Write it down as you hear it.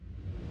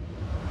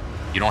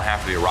You don't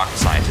have to be a rocket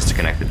scientist to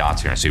connect the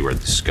dots here and see where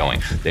this is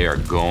going. They are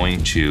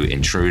going to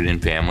intrude in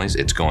families.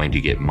 It's going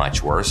to get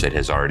much worse. It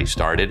has already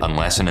started.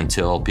 Unless and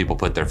until people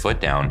put their foot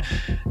down,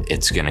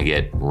 it's going to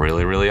get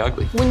really, really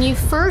ugly. When you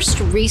first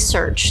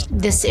research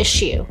this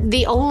issue,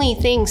 the only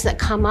things that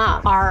come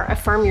up are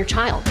affirm your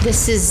child.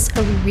 This is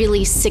a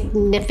really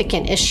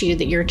significant issue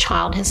that your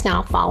child has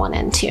now fallen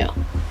into.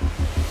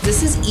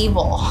 This is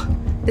evil.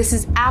 This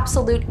is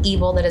absolute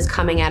evil that is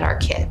coming at our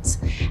kids.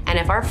 And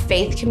if our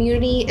faith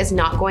community is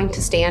not going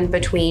to stand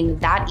between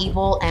that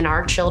evil and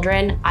our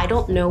children, I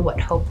don't know what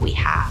hope we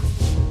have.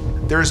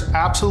 There's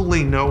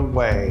absolutely no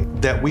way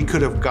that we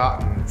could have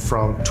gotten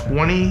from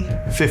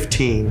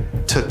 2015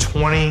 to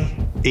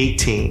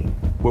 2018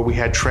 where we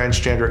had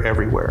transgender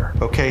everywhere,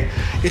 okay?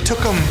 It took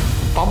them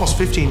almost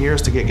 15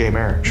 years to get gay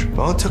marriage.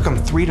 Well, it took them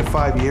 3 to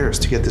 5 years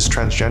to get this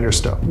transgender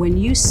stuff. When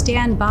you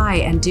stand by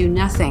and do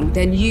nothing,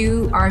 then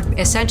you are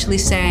essentially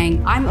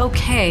saying, I'm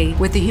okay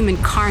with the human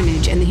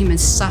carnage and the human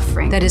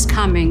suffering that is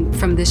coming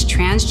from this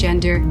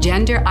transgender,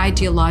 gender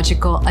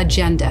ideological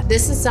agenda.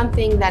 This is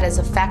something that is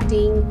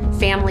affecting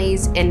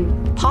families in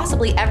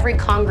possibly every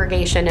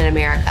congregation in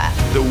America.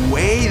 The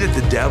way that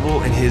the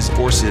devil and his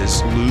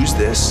forces lose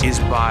this is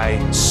by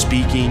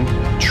speaking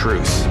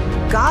truth.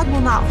 God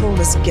will not hold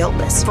us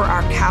guiltless for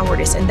our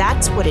cowardice, and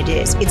that's what it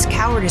is. It's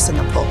cowardice in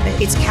the pulpit.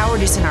 It's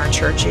cowardice in our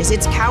churches.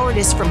 It's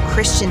cowardice from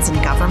Christians in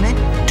government.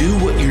 Do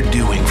what you're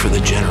doing for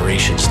the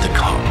generations to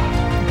come.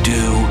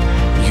 Do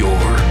your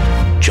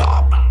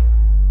job.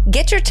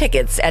 Get your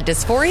tickets at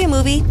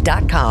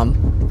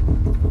dysphoriamovie.com.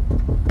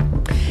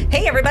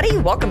 Hey everybody,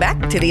 welcome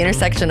back to the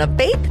intersection of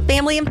faith,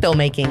 family, and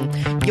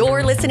filmmaking.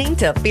 You're listening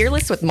to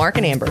Fearless with Mark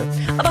and Amber,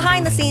 a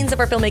behind the scenes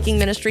of our filmmaking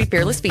ministry,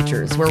 Fearless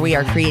Features, where we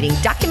are creating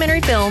documentary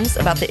films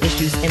about the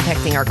issues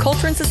impacting our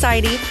culture and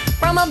society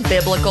from a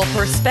biblical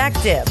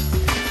perspective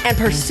and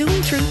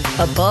pursuing truth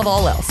above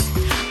all else.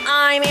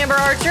 I'm Amber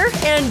Archer,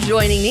 and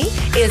joining me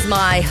is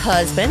my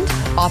husband,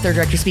 author,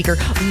 director, speaker,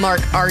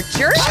 Mark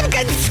Archer.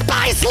 Pumpkin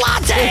spice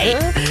latte!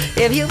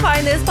 If you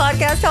find this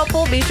podcast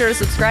helpful, be sure to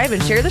subscribe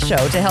and share the show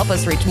to help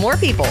us reach more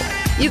people.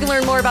 You can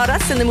learn more about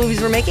us and the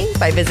movies we're making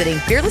by visiting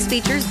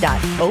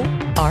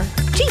fearlessfeatures.org.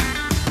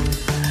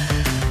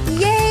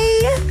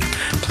 Yay!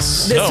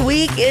 So, This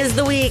week is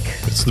the week.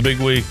 It's the big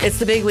week. It's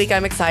the big week.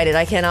 I'm excited.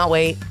 I cannot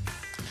wait.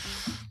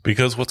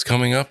 Because what's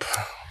coming up?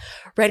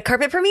 Red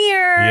carpet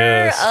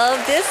premiere of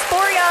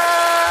Dysphoria.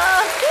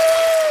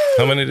 Woo!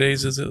 How many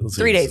days is it? Let's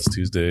see. 3 days. It's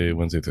Tuesday,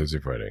 Wednesday, Thursday,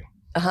 Friday.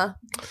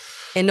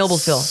 In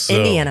Noblesville,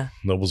 Indiana.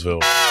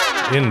 Noblesville,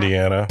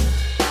 Indiana.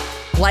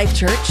 Life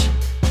Church.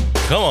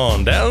 Come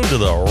on down to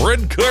the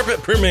red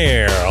carpet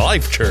premiere,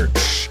 Life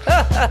Church.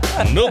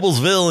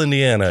 Noblesville,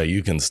 Indiana.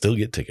 You can still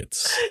get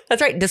tickets.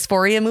 That's right.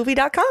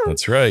 Dysphoriamovie.com.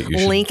 That's right. You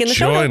should Link in the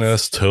show notes. join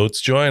us. Totes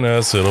join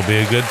us. It'll be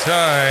a good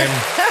time.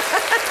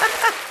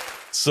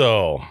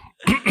 So...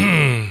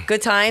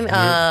 Good time,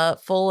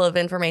 full of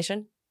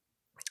information.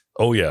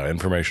 Oh, yeah.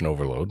 Information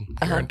overload,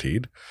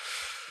 guaranteed.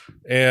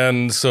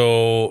 And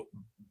so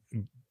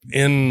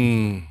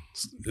in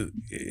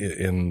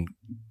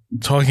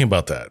talking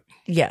about that,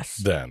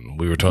 yes, then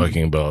we were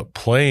talking about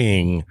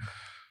playing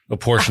a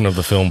portion of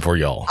the film for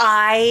y'all.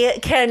 I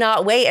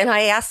cannot wait. And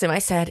I asked him, I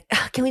said,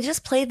 can we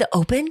just play the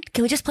open?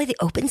 Can we just play the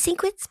open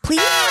sequence,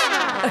 please?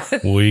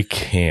 We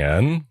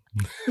can.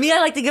 Me, I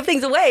like to give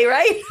things away,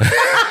 right?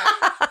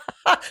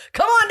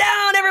 Come on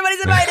down.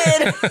 Everybody's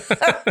invited.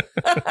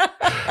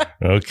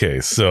 Okay.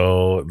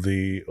 So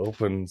the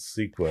open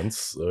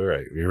sequence. All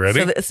right. You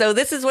ready? So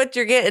this is what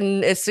you're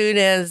getting as soon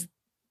as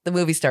the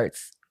movie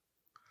starts.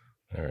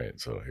 All right.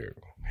 So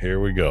here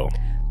we go.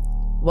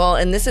 Well,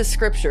 and this is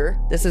scripture.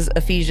 This is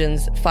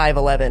Ephesians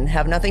 5:11.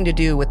 Have nothing to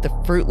do with the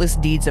fruitless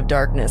deeds of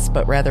darkness,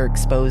 but rather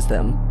expose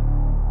them.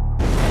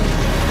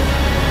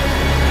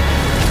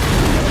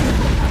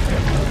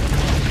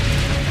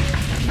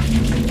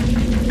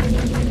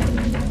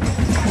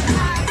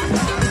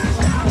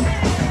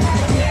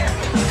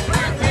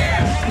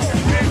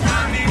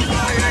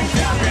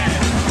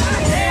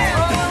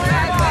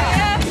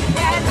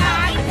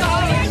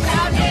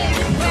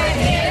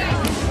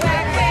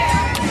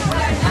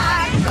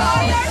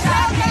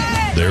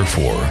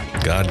 Therefore,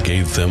 God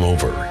gave them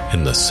over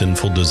in the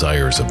sinful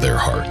desires of their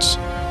hearts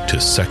to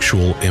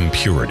sexual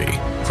impurity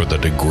for the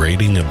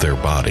degrading of their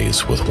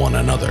bodies with one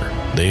another.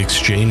 They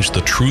exchanged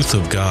the truth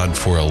of God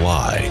for a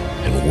lie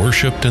and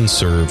worshipped and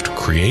served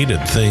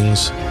created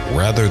things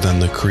rather than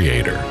the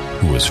Creator,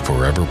 who is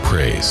forever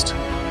praised.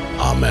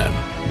 Amen.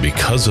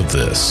 Because of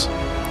this,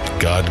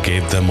 God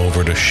gave them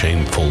over to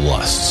shameful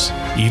lusts.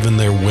 Even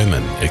their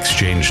women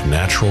exchanged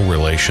natural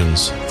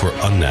relations for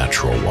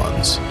unnatural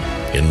ones.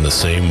 In the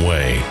same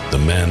way, the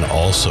men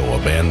also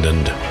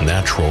abandoned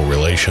natural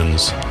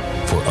relations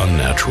for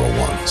unnatural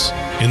ones.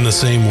 In the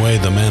same way,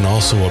 the men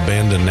also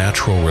abandoned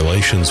natural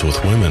relations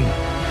with women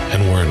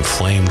and were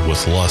inflamed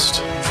with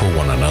lust for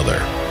one another.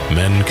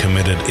 Men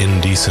committed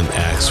indecent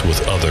acts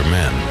with other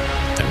men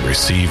and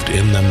received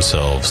in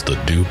themselves the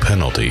due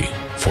penalty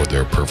for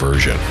their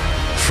perversion.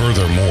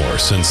 Furthermore,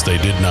 since they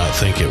did not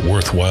think it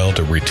worthwhile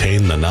to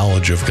retain the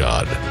knowledge of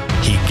God,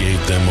 he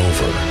gave them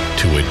over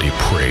to a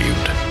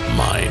depraved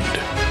mind.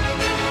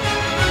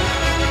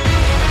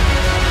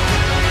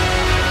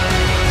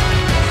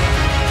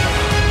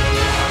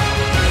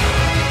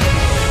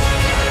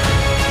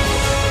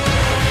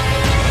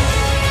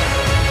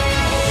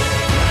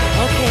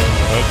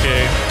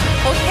 Okay,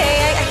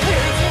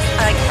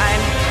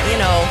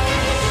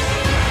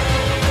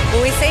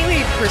 when we say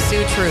we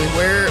pursue truth,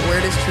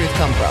 where does truth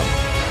come from?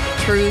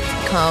 Truth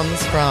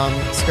comes from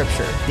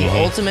Scripture, the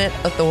ultimate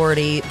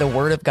authority, the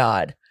Word of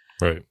God.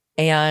 Right.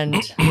 And,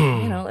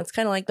 it's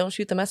kind of like don't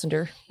shoot the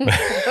messenger.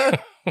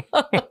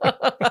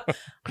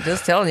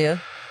 Just telling you.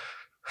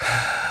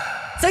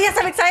 So, yes,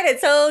 I'm excited.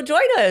 So,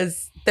 join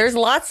us. There's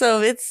lots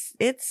of, it's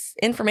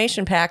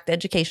information-packed,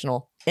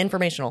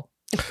 informational.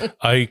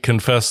 I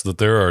confess that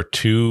there are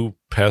 2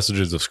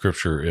 passages of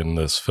Scripture in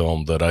this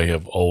film that I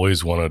have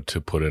always wanted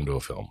to put into a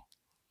film.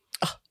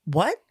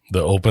 What?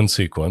 The open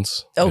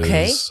sequence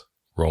is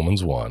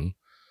Romans 1.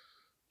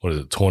 What is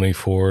it,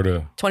 24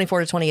 to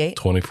 28?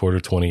 24 to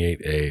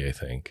 28a, I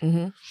think.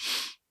 Mm-hmm.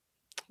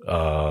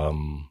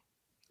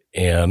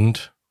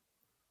 And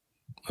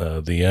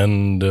the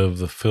end of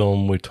the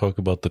film, we talk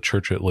about the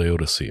church at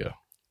Laodicea.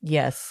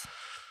 Yes.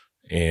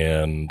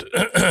 And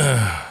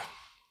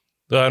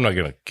I'm not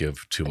going to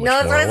give too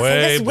much more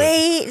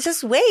away.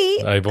 Just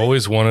wait. I've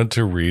always wanted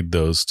to read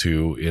those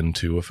 2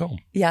 into a film.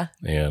 Yeah.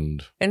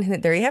 And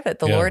there you have it.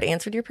 The Lord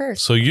answered your prayer.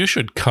 So you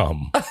should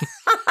come.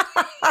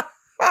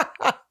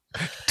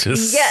 to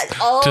see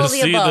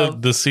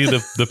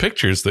the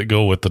pictures that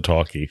go with the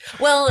talkie.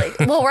 Well,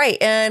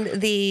 right. And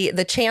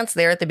the chants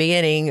there at the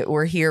beginning,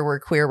 we're here, we're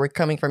queer, we're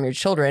coming from your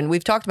children.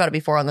 We've talked about it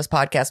before on this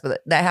podcast,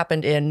 but that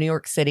happened in New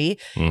York City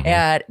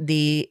at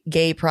the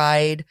Gay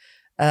Pride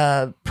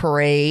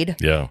parade.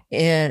 Yeah.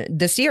 In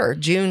this year,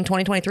 June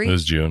 2023. It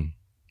was June.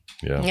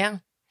 Yeah.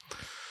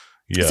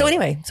 So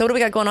anyway, what do we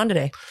got going on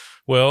today?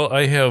 Well,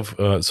 I have,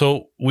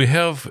 we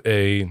have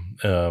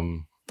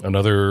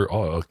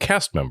another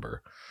cast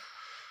member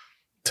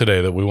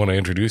today that we want to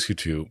introduce you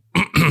to.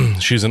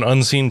 She's an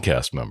unseen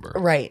cast member.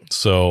 Right.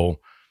 So,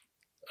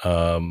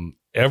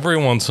 every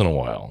once in a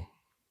while,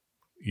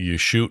 you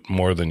shoot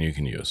more than you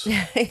can use.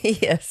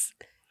 Yes.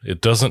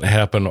 It doesn't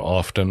happen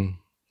often,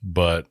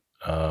 but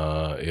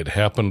it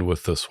happened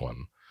with this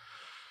one.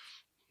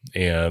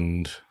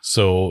 And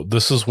so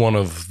this is one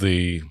of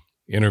the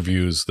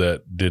interviews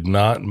that did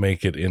not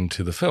make it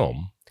into the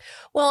film.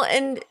 Well,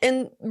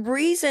 and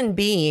reason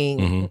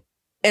being,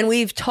 and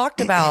we've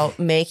talked about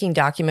making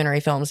documentary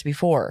films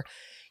before.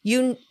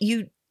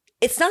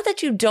 It's not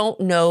that you don't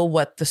know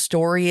what the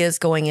story is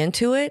going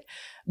into it,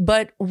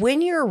 but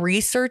when you're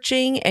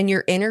researching and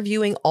you're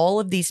interviewing all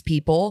of these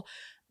people,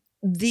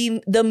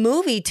 the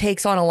movie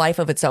takes on a life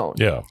of its own.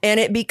 Yeah. And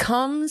it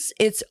becomes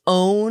its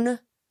own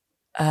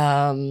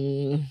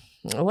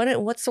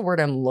what's the word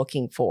I'm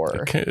looking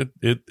for?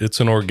 It's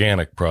an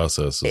organic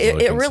process.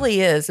 It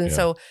really is. And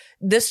so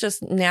this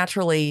just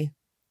naturally,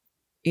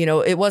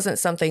 it wasn't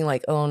something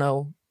like, oh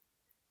no,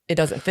 it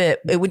doesn't fit.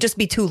 It would just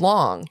be too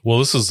long. Well,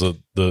 this is the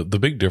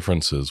big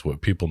difference is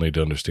what people need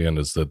to understand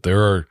is that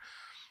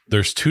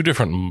there's 2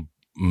 different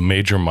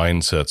major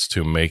mindsets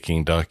to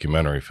making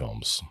documentary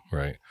films,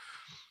 right?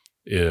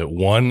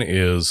 One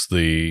is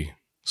the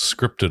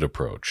scripted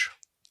approach,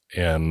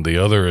 and the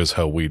other is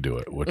how we do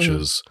it, which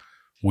is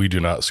we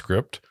do not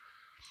script.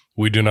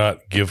 We do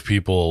not give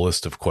people a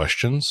list of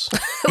questions.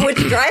 Which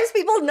drives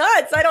people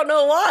nuts. I don't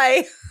know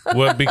why.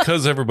 Well,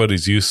 because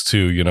everybody's used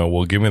to,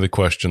 well, give me the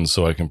questions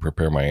so I can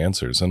prepare my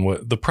answers. And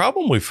the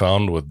problem we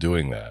found with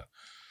doing that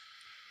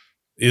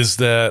is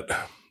that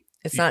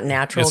it's not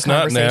natural. It's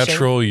not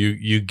natural.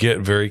 You get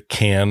very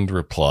canned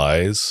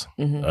replies.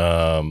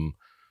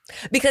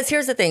 Because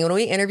here's the thing. When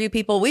we interview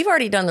people, we've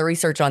already done the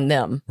research on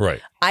them.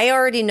 Right. I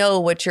already know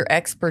what your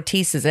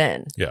expertise is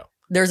in. Yeah.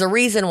 There's a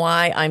reason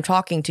why I'm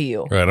talking to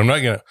you. Right. We're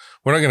not going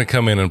to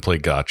come in and play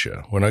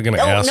gotcha. We're not going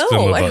to ask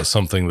them about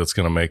something that's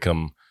going to make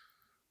them,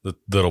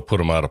 that'll put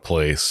them out of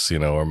place,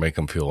 or make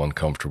them feel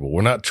uncomfortable.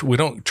 We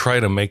don't try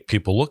to make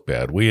people look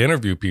bad. We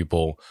interview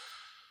people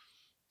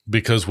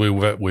because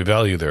we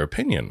value their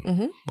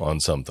opinion on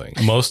something.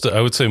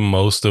 I would say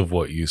most of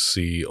what you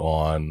see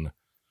on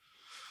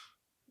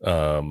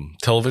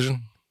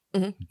television,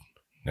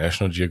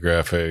 National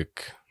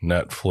Geographic,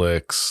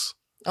 Netflix.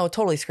 Oh,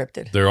 totally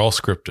scripted. They're all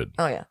scripted.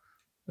 Oh, yeah.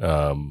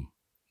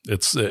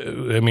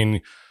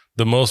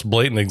 The most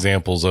blatant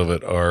examples of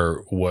it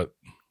are what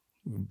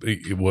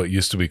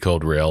used to be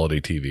called reality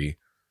TV,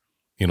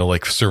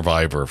 like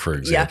Survivor, for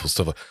example.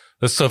 Stuff.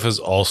 This stuff is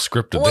all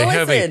scripted. Well, they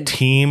have a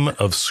team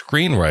of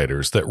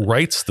screenwriters that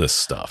writes this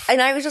stuff. And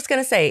I was just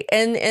going to say,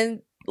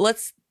 and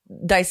let's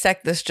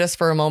dissect this just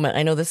for a moment.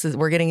 I know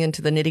we're getting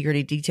into the nitty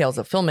gritty details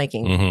of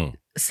filmmaking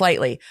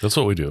slightly. That's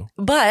what we do.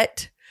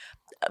 But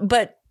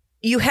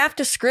you have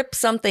to script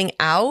something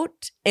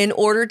out in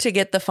order to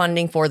get the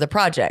funding for the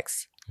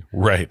projects.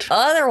 Right.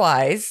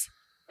 Otherwise,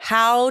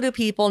 how do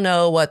people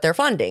know what they're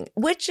funding?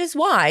 Which is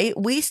why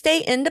we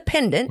stay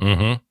independent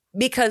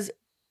because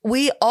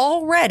we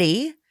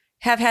already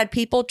have had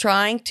people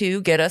trying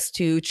to get us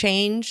to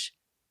change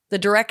the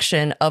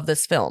direction of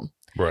this film.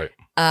 Right.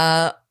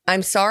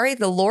 I'm sorry.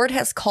 The Lord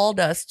has called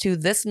us to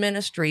this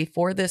ministry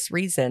for this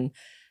reason.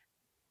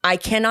 I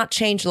cannot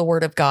change the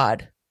word of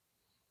God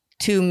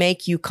to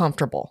make you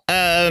comfortable.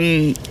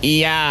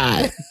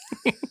 Yeah.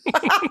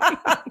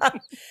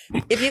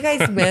 If you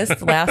guys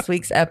missed last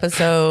week's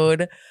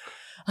episode,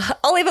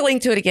 I'll leave a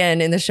link to it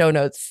again in the show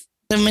notes.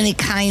 So many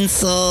kind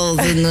souls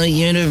in the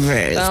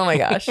universe. Oh my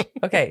gosh.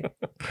 Okay.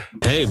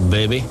 Hey,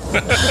 baby.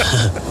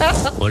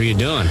 What are you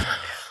doing?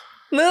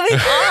 Moving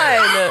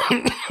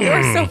on.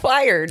 You're so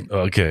fired.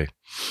 Okay.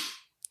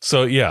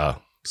 So, yeah.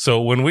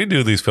 So when we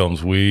do these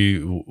films, we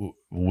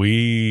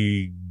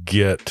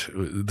get,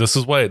 this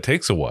is why it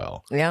takes a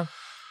while. Yeah.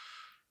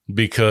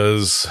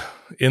 Because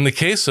in the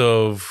case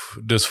of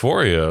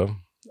Dysphoria,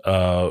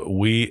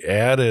 we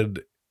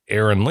added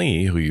Erin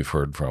Lee, who you've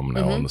heard from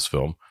now on this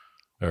film,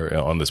 or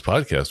on this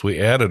podcast. We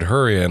added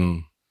her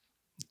in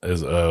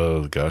as,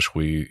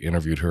 we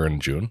interviewed her in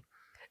June.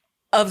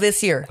 Of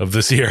this year.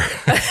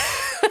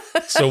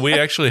 So we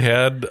actually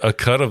had a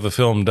cut of the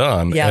film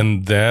done. Yeah.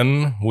 And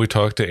then we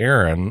talked to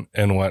Erin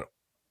and went,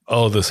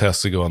 oh, this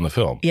has to go on the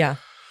film. Yeah.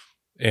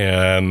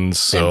 And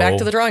so back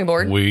to the drawing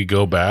board. We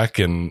go back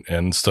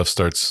and stuff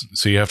starts.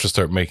 So you have to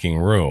start making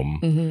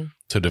room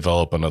to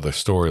develop another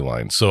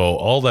storyline. So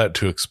all that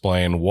to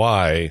explain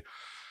why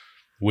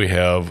we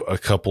have a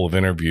couple of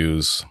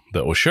interviews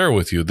that we'll share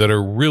with you that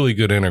are really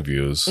good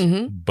interviews,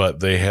 but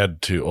they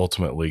had to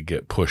ultimately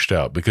get pushed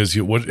out because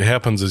what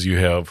happens is you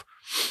have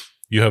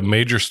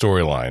major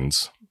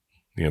storylines,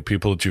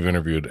 people that you've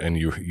interviewed, and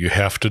you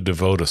have to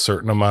devote a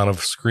certain amount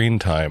of screen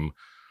time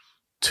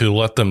to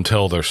let them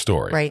tell their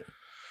story. Right.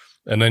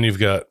 And then you've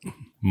got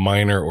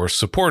minor or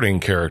supporting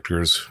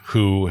characters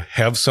who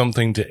have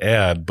something to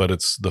add, but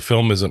the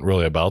film isn't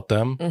really about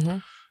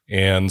them.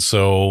 And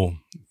so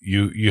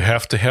you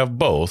have to have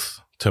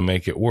both to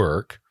make it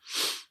work.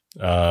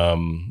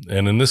 And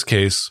in this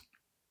case,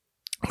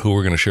 who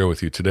we're going to share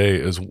with you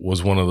today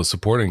was one of the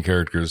supporting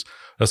characters.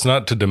 That's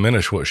not to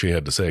diminish what she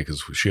had to say,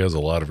 because she has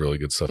a lot of really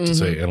good stuff to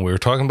say. And we were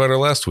talking about her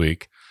last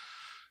week,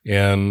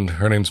 and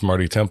her name's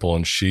Marty Temple,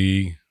 and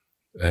she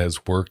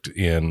has worked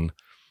in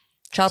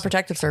Child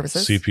Protective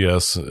Services,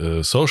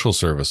 CPS, social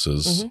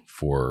services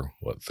for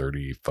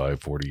 35,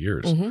 40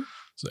 years.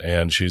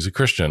 And she's a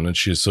Christian, and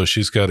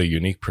she's got a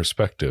unique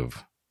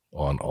perspective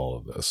on all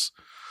of this.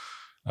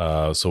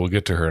 So we'll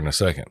get to her in a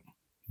second.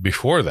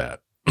 Before that,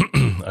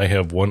 I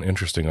have one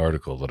interesting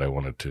article that I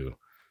wanted to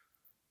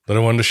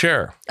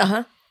share.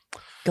 Go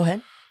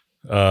ahead.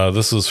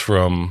 This is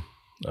from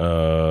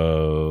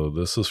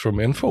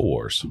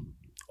InfoWars.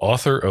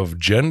 Author of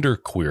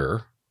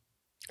Genderqueer.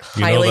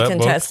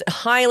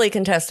 Highly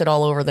contested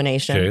all over the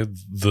nation. Okay.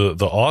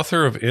 The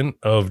author of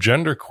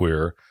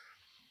Genderqueer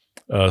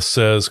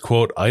says,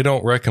 quote, "I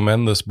don't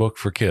recommend this book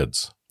for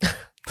kids."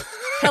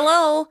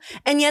 Hello.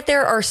 And yet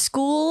there are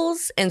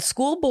schools and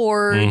school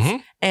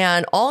boards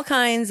and all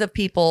kinds of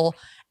people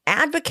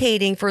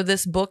advocating for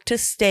this book to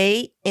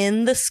stay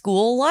in the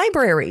school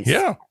libraries.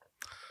 Yeah.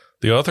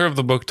 The author of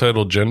the book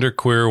titled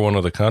Genderqueer, one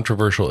of the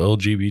controversial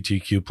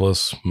LGBTQ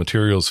plus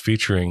materials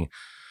featuring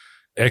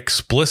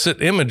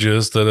explicit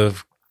images that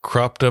have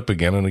cropped up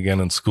again and again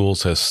in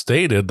schools, has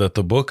stated that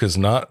the book is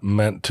not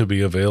meant to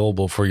be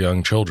available for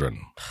young children.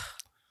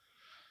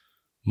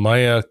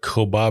 Maya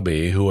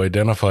Kobabe, who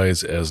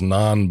identifies as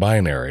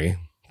non-binary,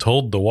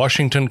 told the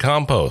Washington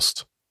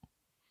Compost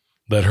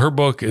that her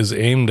book is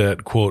aimed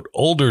at, quote,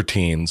 older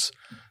teens,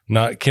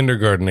 not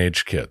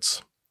kindergarten-age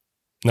kids.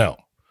 Now,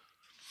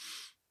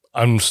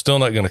 I'm still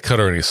not going to cut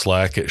her any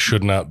slack. It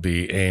should not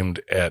be aimed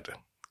at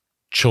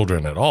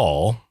children at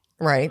all.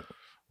 Right.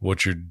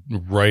 What you're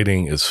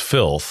writing is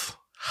filth.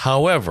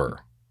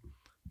 However,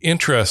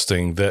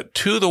 interesting that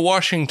to the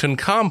Washington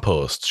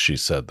Compost, she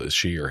said this,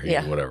 she or he,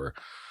 whatever,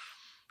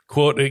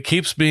 quote, "It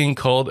keeps being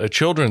called a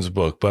children's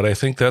book, but I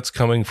think that's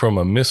coming from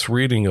a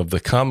misreading of the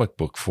comic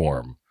book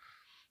form.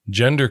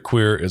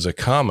 Genderqueer is a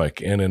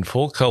comic and in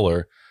full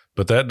color,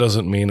 but that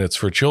doesn't mean it's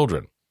for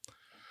children."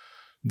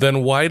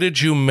 Then why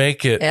did you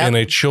make it in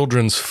a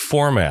children's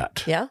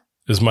format? Yeah.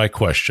 Is my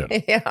question.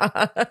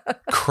 Yeah.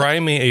 Cry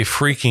me a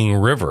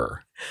freaking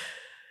river.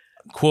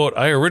 Quote,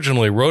 "I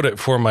originally wrote it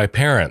for my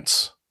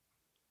parents."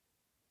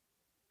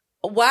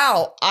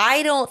 Wow.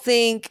 I don't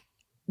think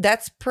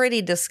that's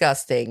pretty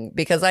disgusting,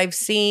 because I've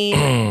seen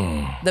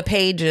the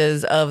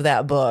pages of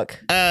that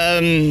book.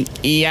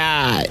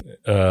 Yeah.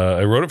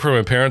 I wrote it for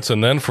my parents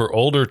and then for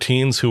older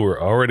teens who were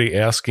already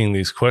asking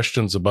these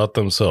questions about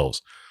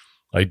themselves.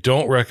 I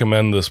don't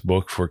recommend this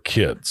book for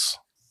kids.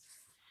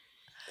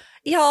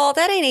 Y'all,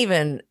 that ain't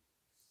even...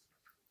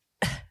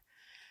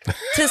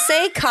 To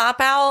say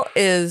cop out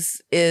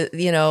is,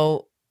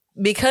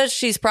 because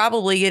she's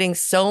probably getting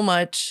so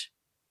much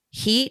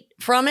heat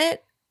from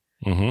it.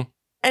 Mm-hmm.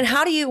 And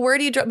where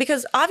do you draw?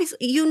 Because obviously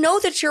you know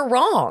that you're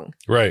wrong.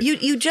 Right.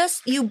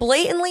 You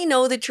blatantly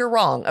know that you're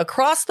wrong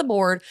across the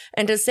board.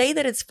 And to say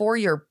that it's for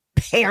your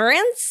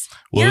parents?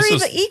 Well, You're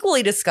even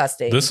equally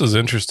disgusting. This is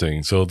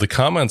interesting. So the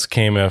comments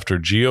came after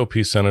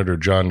GOP Senator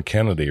John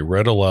Kennedy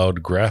read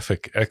aloud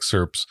graphic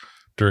excerpts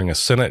during a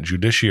Senate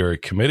Judiciary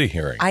Committee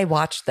hearing. I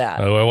watched that.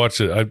 I watched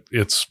it.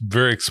 It's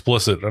very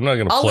explicit. I'm not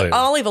going to play it.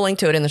 I'll leave a link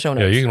to it in the show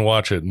notes. Yeah, you can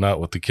watch it, not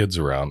with the kids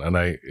around. And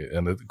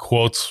it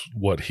quotes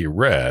what he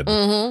read.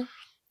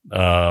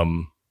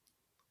 Mm-hmm.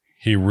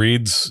 He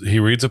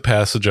reads a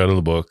passage out of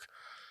the book,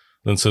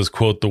 then says,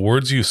 quote, "The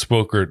words you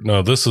spoke are..."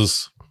 No, this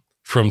is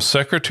from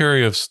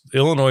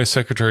Illinois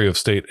Secretary of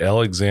State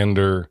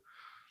Alexander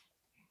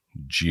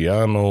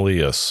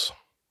Giannoulias.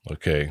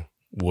 Okay,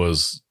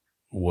 was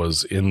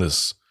in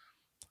this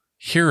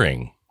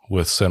hearing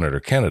with Senator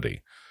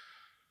Kennedy.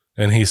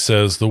 And he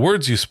says, "The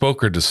words you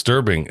spoke are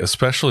disturbing,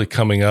 especially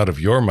coming out of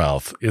your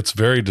mouth. It's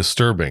very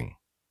disturbing."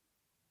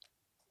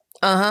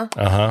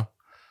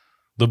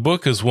 The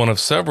book is one of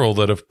several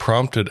that have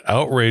prompted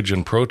outrage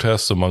and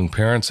protests among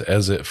parents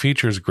as it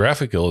features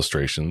graphic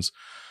illustrations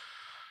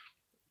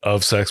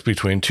of sex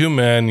between two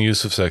men,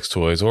 use of sex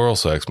toys, oral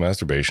sex,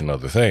 masturbation,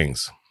 other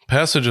things.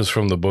 Passages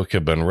from the book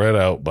have been read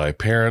out by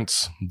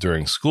parents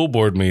during school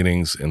board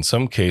meetings, in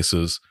some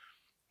cases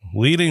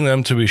leading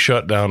them to be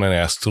shut down and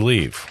asked to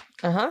leave.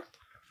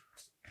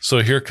 So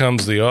here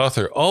comes the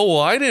author. "Oh,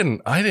 well, I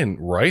didn't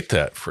write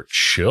that for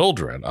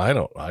children.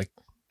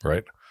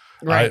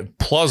 Right.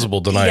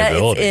 Plausible deniability.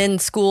 Yeah, it's in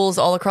schools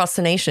all across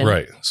the nation.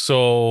 Right.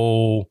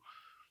 So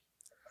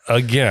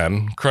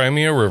again,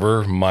 Crimea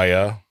River,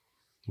 Maya,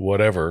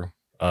 whatever,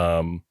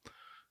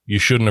 you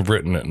shouldn't have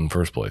written it in the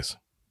first place.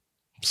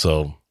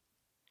 So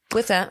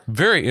with that,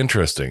 very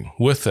interesting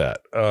with that.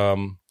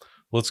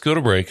 Let's go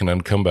to break and then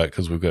come back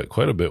because we've got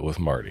quite a bit with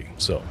Marty.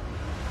 So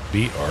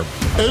BRB.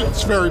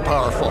 It's very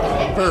powerful,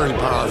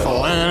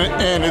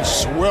 and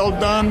it's well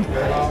done.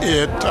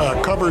 It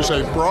covers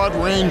a broad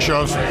range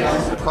of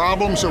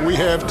problems that we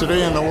have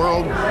today in the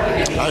world.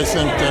 I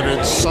think that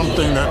it's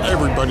something that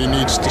everybody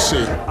needs to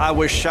see. I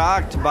was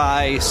shocked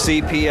by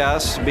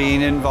CPS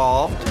being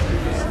involved,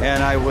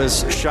 and I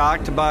was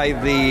shocked by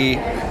the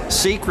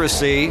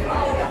secrecy,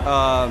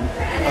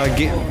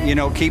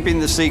 keeping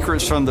the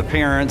secrets from the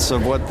parents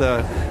of what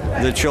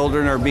the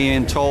children are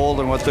being told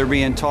and what they're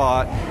being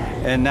taught,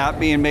 and not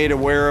being made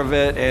aware of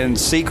it and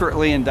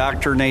secretly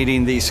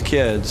indoctrinating these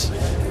kids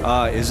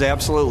is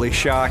absolutely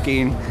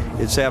shocking.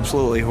 It's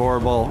absolutely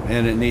horrible,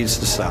 and it needs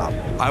to stop.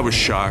 I was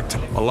shocked.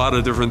 A lot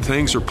of different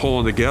things are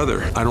pulling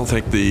together. I don't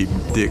think the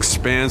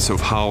expanse of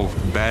how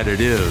bad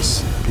it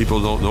is, people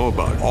don't know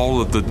about.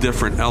 All of the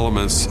different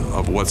elements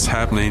of what's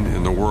happening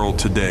in the world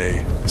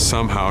today,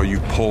 somehow you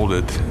pulled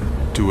it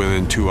to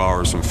within 2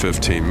 hours and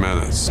 15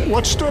 minutes.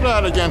 What stood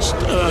out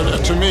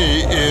to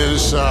me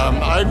is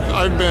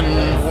I've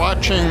been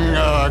watching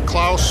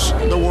Klaus,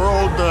 the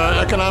World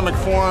Economic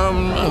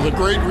Forum, the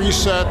Great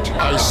Reset.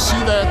 I see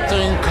that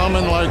thing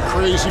coming like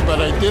crazy,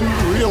 but I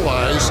didn't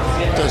realize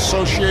the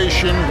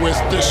association with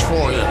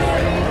dysphoria.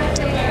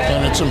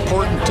 And it's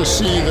important to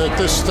see that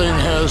this thing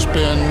has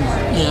been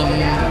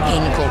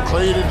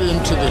inculcated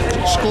into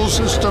the school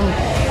system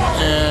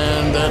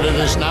and that it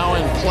is now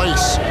in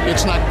place.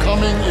 It's not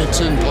coming, it's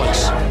in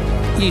place.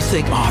 You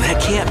think, oh,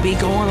 that can't be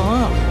going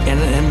on.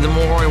 And the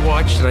more I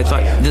watched it, I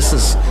thought, this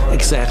is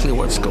exactly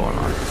what's going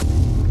on.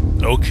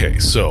 Okay,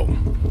 so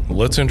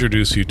let's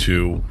introduce you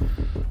to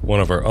one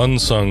of our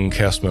unsung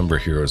cast member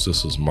heroes.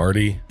 This is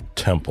Marty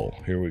Temple.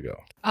 Here we go.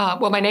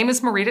 Well, my name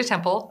is Marita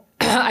Temple.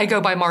 I go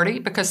by Marty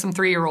because some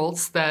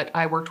 3-year-olds that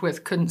I worked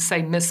with couldn't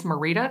say Miss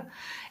Marita.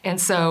 And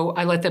so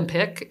I let them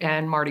pick,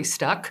 and Marty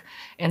stuck.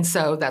 And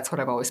so that's what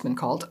I've always been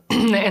called.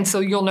 And so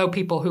you'll know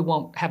people who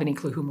won't have any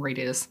clue who Marita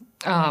is.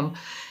 I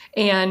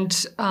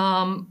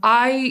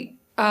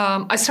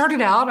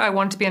started out, I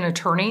wanted to be an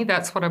attorney.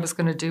 That's what I was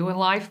going to do in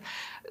life.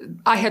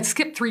 I had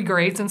skipped 3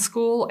 grades in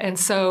school, and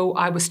so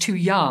I was too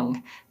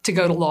young to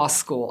go to law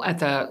school at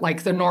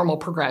the normal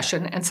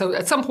progression. And so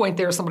at some point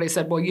there, somebody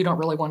said, well, you don't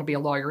really want to be a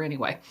lawyer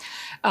anyway.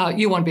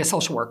 You want to be a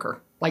social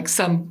worker, like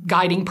some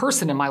guiding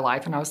person in my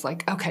life. And I was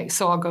like, okay,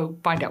 so I'll go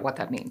find out what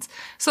that means.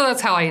 So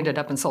that's how I ended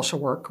up in social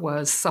work,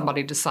 was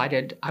somebody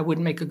decided I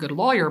wouldn't make a good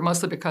lawyer,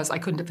 mostly because I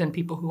couldn't defend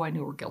people who I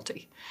knew were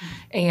guilty.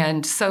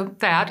 And so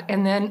that,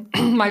 and then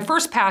my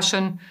first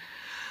passion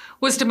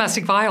was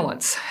domestic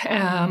violence.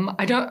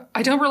 I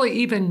don't really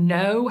even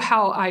know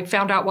how I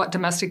found out what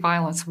domestic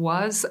violence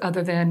was,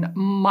 other than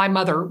my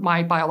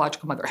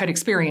biological mother, had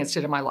experienced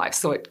it in my life.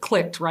 So it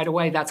clicked right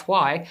away, that's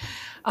why.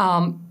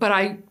 But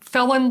I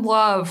fell in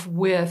love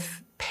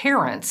with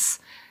parents.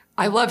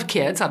 I love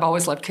kids, I've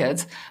always loved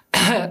kids.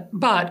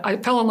 But I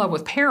fell in love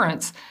with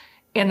parents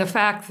and the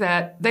fact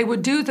that they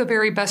would do the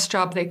very best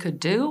job they could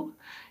do,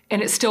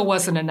 and it still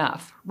wasn't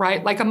enough,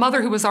 right? Like a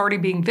mother who was already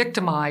being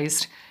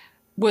victimized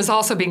was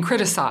also being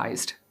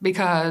criticized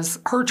because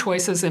her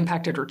choices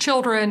impacted her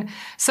children.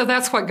 So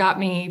that's what got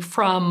me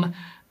from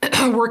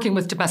working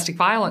with domestic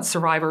violence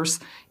survivors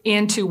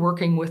into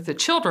working with the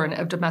children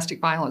of domestic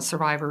violence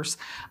survivors.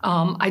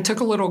 I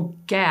took a little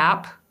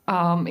gap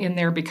in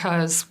there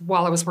because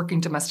while I was working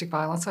domestic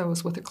violence, I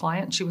was with a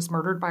client. She was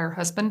murdered by her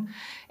husband.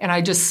 And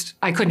I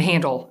couldn't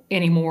handle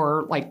any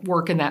more like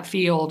work in that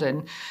field.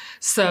 And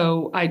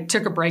so I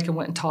took a break and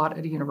went and taught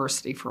at a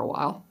university for a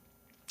while,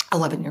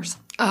 11 years.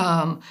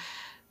 My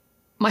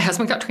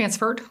husband got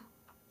transferred.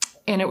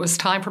 And it was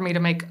time for me to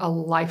make a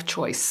life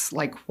choice.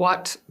 Like,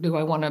 what do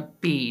I want to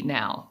be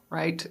now,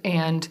 right?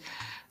 And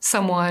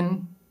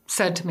someone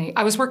said to me,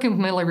 I was working with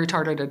mentally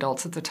retarded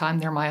adults at the time.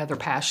 They're my other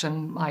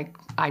passion. Like,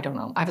 I don't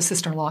know. I have a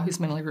sister-in-law who's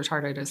mentally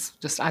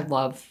retarded. I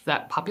love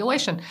that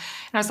population. And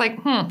I was like,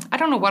 I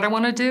don't know what I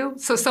want to do.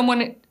 So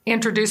someone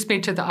introduced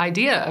me to the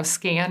idea of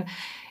SCAN.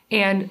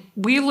 And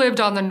we lived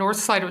on the north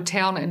side of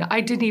town, and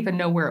I didn't even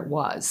know where it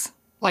was.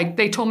 Like,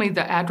 they told me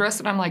the address,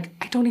 and I'm like,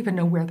 I don't even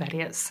know where that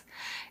is.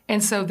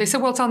 And so they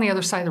said, well, it's on the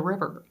other side of the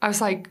river. I was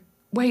like,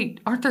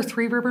 wait, aren't there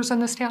 3 rivers in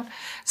this town?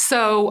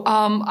 So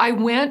I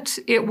went.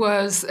 It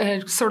was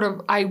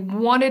I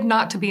wanted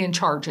not to be in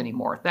charge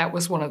anymore. That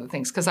was one of the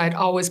things, because I'd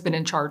always been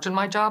in charge in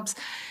my jobs.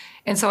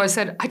 And so I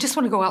said, I just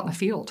want to go out in the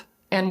field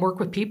and work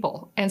with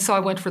people. And so I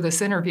went for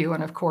this interview.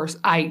 And of course,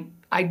 I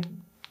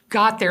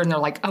got there and they're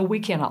like, oh,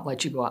 we cannot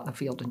let you go out in the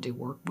field and do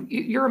work.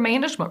 You're a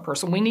management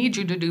person. We need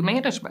you to do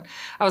management.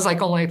 I was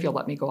like, only if you'll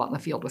let me go out in the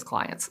field with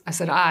clients. I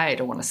said, I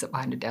don't want to sit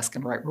behind a desk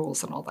and write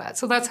rules and all that.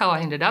 So that's how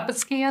I ended up at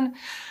SCAN.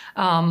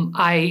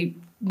 I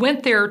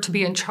went there to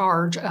be in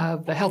charge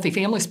of the Healthy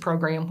Families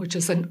Program, which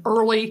is an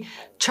early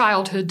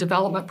childhood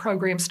development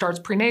program, starts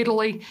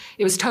prenatally.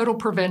 It was total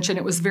prevention.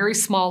 It was very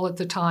small at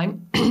the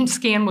time.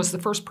 SCAN was the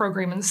first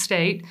program in the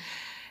state.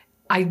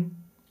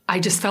 I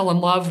just fell in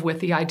love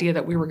with the idea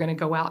that we were going to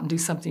go out and do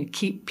something to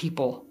keep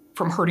people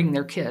from hurting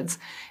their kids.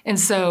 And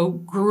so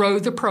grew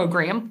the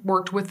program,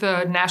 worked with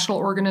the national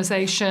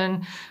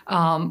organization,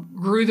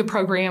 grew the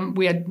program.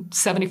 We had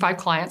 75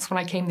 clients when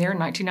I came there in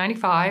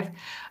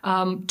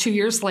 1995. 2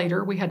 years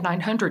later, we had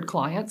 900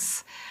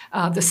 clients.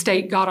 The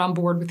state got on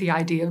board with the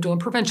idea of doing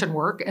prevention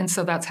work, and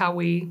so that's how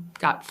we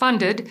got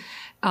funded.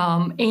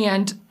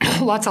 And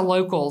lots of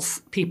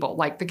locals, people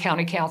like the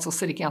county council,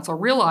 city council,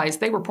 realized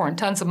they were pouring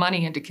tons of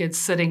money into kids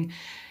sitting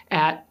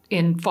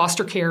in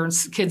foster care and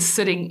kids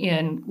sitting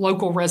in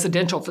local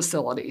residential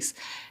facilities.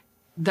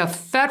 The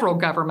federal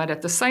government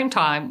at the same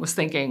time was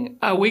thinking,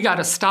 oh, we got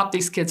to stop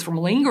these kids from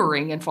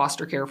lingering in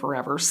foster care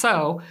forever,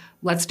 so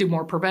let's do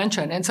more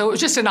prevention. And so it was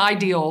just an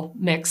ideal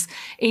mix.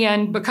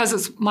 And because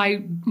it's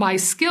my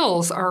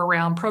skills are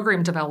around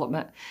program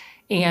development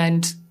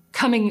and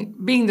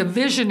being the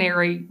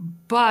visionary,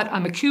 but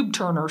I'm a cube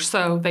turner,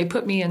 so they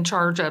put me in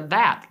charge of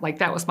that. Like,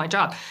 that was my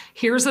job.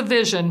 Here's a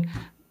vision.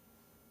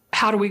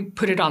 How do we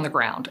put it on the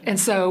ground? And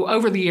so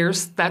over the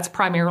years, that's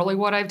primarily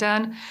what I've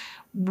done,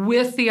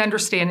 with the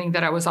understanding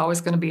that I was always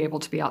going to be able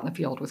to be out in the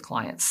field with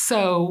clients.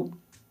 So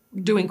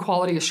doing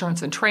quality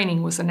assurance and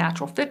training was a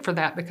natural fit for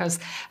that, because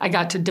I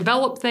got to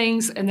develop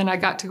things and then I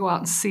got to go out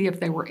and see if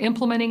they were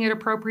implementing it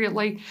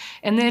appropriately.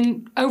 And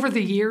then over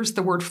the years,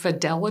 the word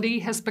fidelity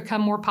has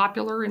become more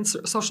popular in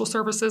social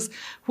services,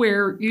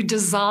 where you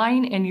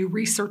design and you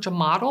research a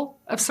model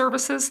of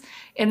services,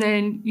 and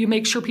then you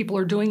make sure people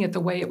are doing it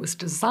the way it was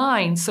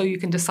designed so you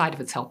can decide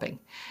if it's helping.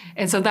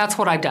 And so that's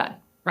what I've done,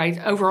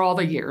 right, over all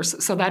the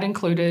years. So that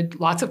included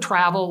lots of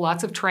travel,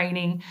 lots of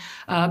training,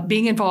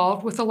 being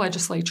involved with the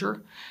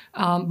legislature,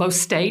 both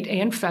state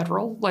and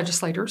federal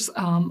legislators.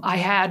 I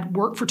had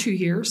worked for 2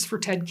 years for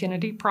Ted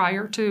Kennedy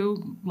prior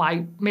to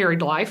my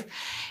married life.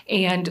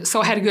 And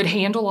so I had a good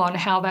handle on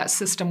how that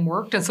system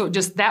worked. And so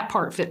that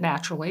part fit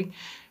naturally.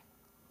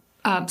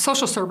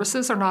 Social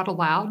services are not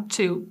allowed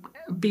to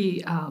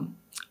be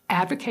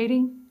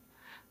advocating.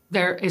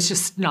 It's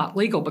just not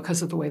legal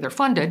because of the way they're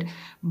funded,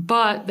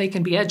 but they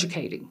can be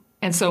educating.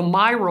 And so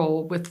my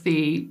role with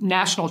the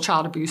National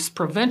Child Abuse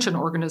Prevention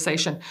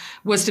Organization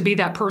was to be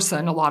that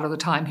person a lot of the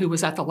time who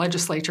was at the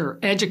legislature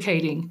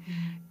educating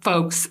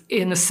folks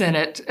in the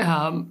Senate,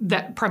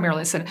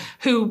 primarily the Senate,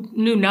 who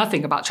knew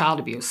nothing about child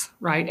abuse,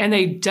 right? And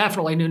they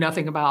definitely knew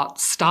nothing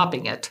about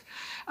stopping it.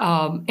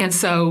 And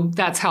so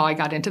that's how I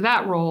got into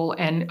that role.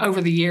 And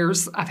over the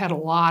years, I've had a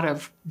lot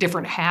of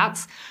different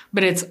hats,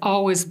 but it's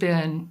always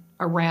been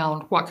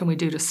around what can we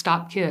do to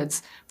stop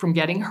kids from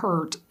getting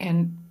hurt,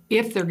 and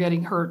if they're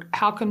getting hurt,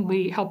 how can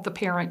we help the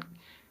parent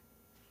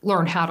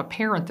learn how to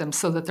parent them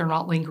so that they're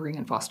not lingering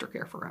in foster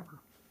care forever.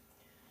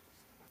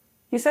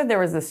 You said there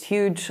was this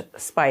huge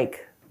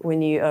spike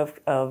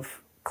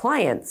of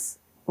clients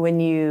when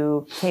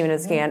you came into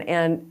SCAN,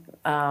 and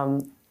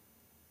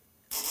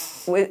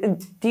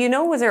do you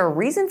know, was there a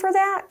reason for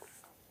that?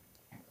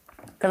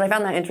 Because I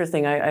found that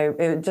interesting.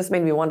 It just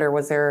made me wonder,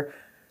 was there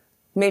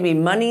maybe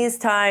monies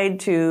tied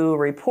to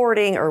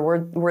reporting, or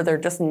were there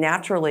just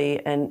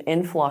naturally an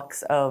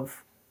influx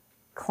of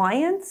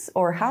clients,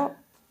 or how?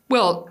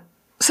 Well,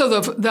 so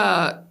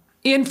the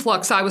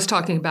influx I was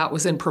talking about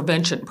was in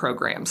prevention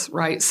programs,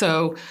 right?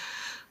 So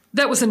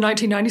That was in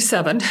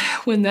 1997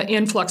 when the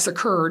influx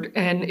occurred,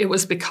 and it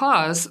was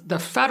because the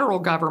federal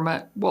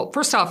government, well,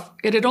 first off,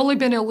 it had only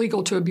been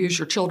illegal to abuse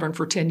your children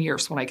for 10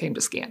 years when I came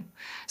to SCAN.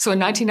 So in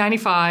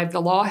 1995,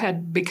 the law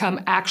had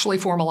become actually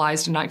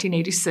formalized in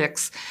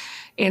 1986,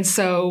 and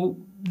so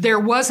there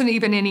wasn't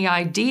even any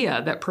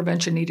idea that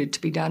prevention needed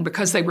to be done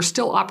because they were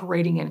still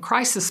operating in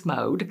crisis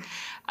mode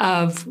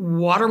of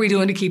what are we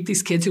doing to keep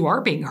these kids who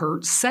are being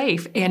hurt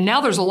safe? And now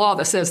there's a law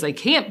that says they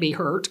can't be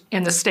hurt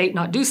and the state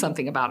not do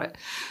something about it.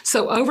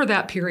 So over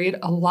that period,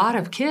 a lot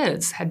of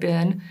kids had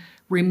been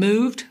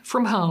removed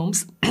from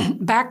homes.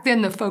 Back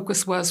then, the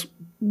focus was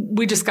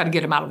we just got to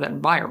get them out of that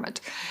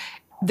environment.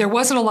 There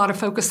wasn't a lot of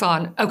focus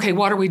on, okay,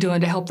 what are we doing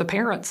to help the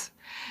parents?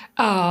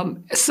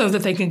 So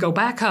that they can go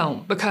back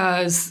home,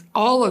 because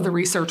all of the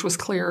research was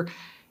clear.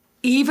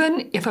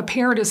 Even if a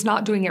parent is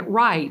not doing it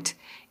right,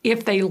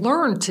 if they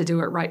learn to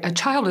do it right, a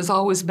child is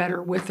always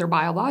better with their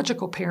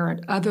biological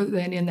parent, other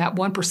than in that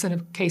 1%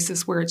 of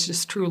cases where it's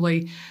just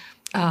truly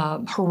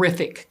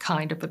horrific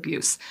kind of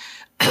abuse.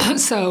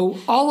 So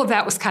all of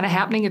that was kind of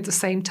happening at the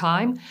same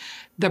time.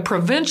 The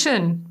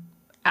prevention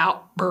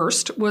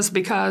outburst was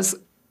because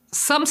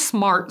some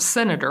smart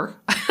senator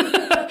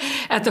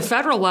at the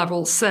federal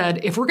level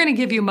said, if we're going to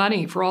give you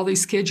money for all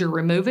these kids you're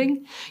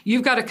removing,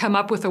 you've got to come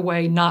up with a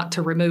way not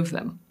to remove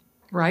them,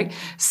 right?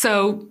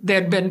 So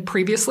there had been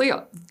previously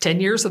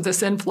 10 years of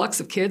this influx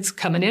of kids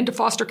coming into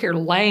foster care,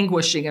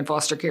 languishing in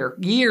foster care,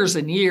 years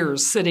and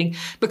years sitting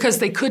because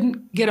they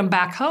couldn't get them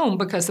back home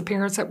because the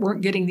parents that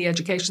weren't getting the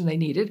education they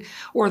needed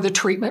or the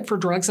treatment for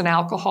drugs and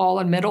alcohol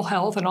and mental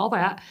health and all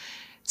that.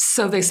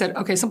 So they said,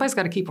 okay, somebody's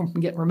got to keep them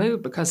from getting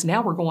removed because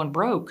now we're going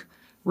broke,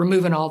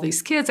 removing all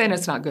these kids, and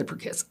it's not good for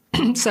kids.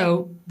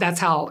 So that's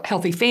how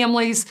Healthy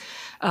Families,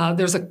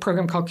 there's a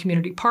program called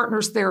Community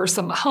Partners. There are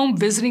some home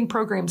visiting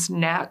programs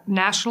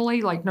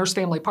nationally, like Nurse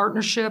Family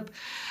Partnership,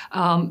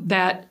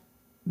 that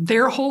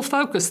their whole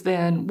focus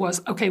then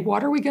was, okay,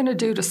 what are we going to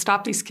do to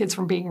stop these kids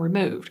from being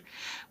removed?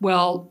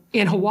 Well,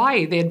 in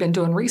Hawaii, they had been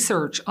doing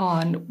research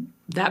on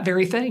that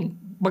very thing,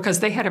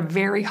 because they had a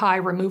very high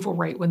removal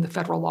rate when the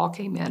federal law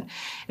came in.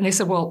 And they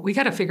said, well, we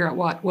got to figure out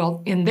what.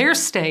 Well, in their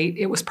state,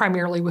 it was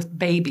primarily with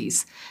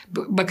babies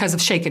because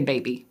of shaken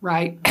baby,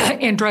 right?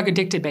 And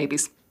drug-addicted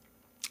babies.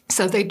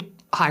 So they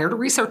hired a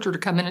researcher to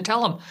come in and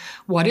tell them,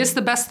 what is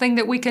the best thing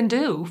that we can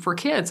do for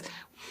kids?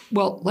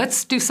 Well,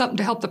 let's do something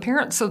to help the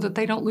parents so that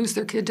they don't lose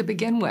their kid to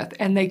begin with.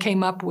 And they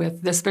came up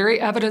with this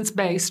very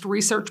evidence-based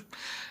research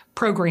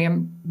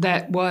program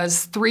that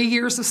was 3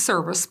 years of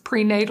service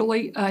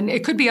prenatally, and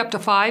it could be up to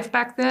 5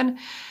 back then.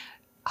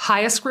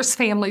 Highest risk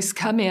families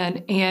come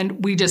in,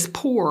 and we just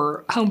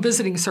pour home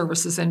visiting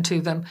services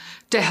into them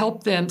to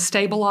help them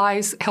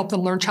stabilize, help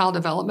them learn child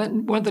development.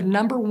 And one of the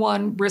number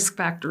one risk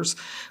factors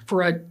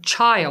for a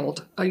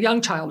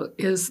young child,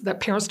 is that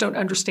parents don't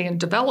understand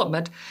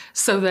development,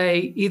 so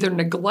they either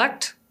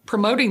neglect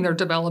promoting their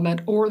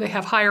development, or they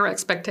have higher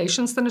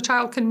expectations than a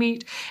child can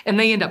meet, and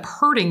they end up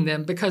hurting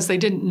them because they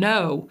didn't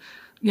know,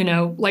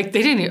 like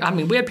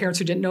we had parents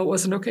who didn't know it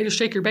wasn't okay to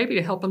shake your baby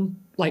to help them,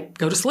 like,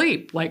 go to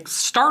sleep, like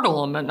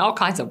startle them and all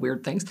kinds of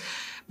weird things.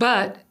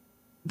 But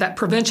that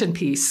prevention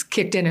piece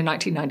kicked in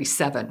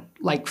 1997,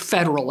 like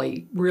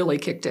federally really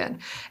kicked in.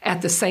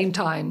 At the same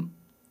time,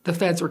 the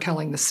feds were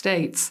telling the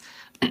states,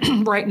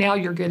 right now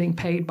you're getting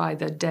paid by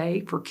the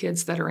day for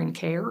kids that are in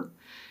care.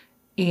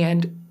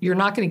 And you're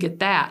not going to get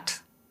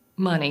that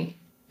money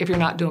if you're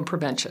not doing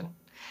prevention.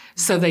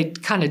 So they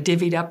kind of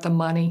divvied up the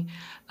money.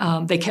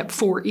 They kept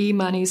 4E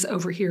monies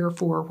over here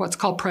for what's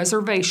called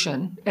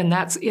preservation, and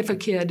that's if a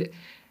kid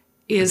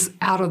is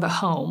out of the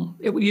home.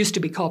 It used to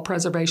be called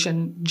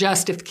preservation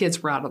just if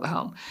kids were out of the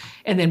home.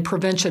 And then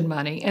prevention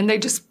money. And they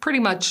just pretty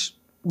much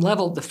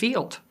leveled the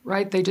field,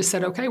 right? They just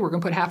said, okay, we're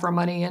going to put half our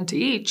money into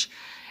each.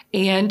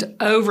 And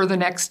over the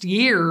next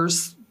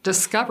years,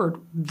 discovered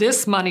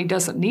this money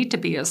doesn't need to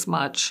be as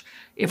much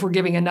if we're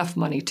giving enough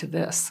money to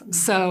this.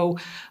 So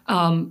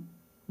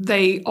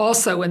they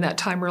also in that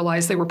time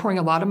realized they were pouring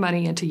a lot of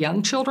money into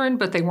young children,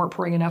 but they weren't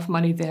pouring enough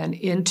money then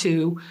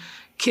into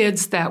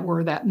kids that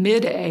were that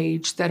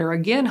mid-age that are,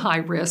 again, high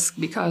risk,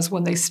 because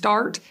when they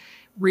start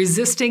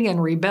resisting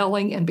and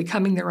rebelling and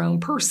becoming their own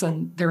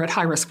person, they're at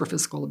high risk for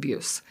physical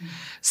abuse.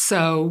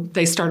 So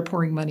they started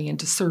pouring money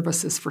into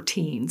services for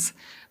teens,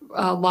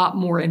 a lot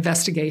more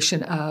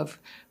investigation of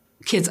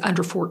kids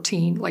under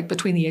 14, like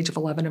between the age of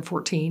 11 and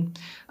 14.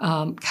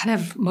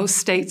 Most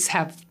states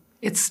have,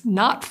 it's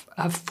not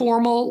a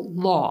formal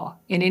law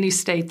in any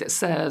state that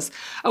says,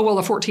 oh, well,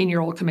 a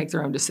 14-year-old can make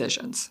their own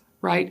decisions,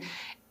 right?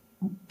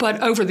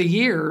 But over the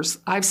years,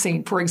 I've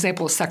seen, for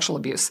example, sexual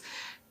abuse.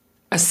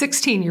 A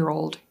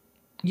 16-year-old,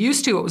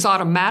 used to, it was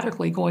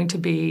automatically going to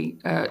be,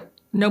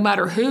 no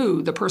matter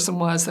who the person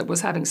was that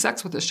was having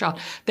sex with this child,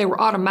 they were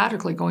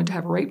automatically going to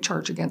have a rape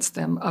charge against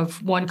them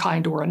of one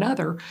kind or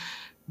another,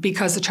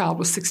 because the child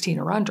was 16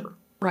 or under,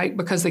 right?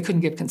 Because they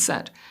couldn't give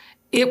consent.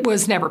 It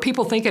was never,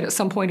 people think at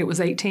some point it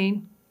was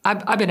 18.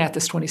 I've been at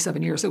this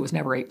 27 years, it was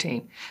never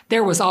 18.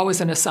 There was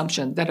always an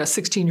assumption that a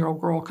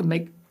 16-year-old girl could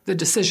make the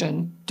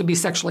decision to be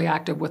sexually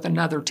active with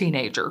another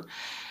teenager.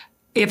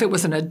 If it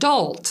was an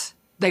adult,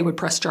 they would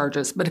press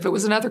charges. But if it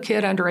was another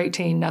kid under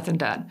 18, nothing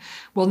done.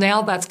 Well,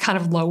 now that's kind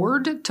of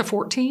lowered to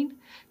 14.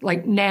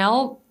 Like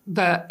now,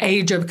 the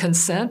age of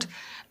consent,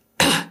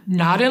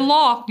 not in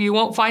law. You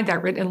won't find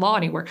that written in law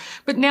anywhere.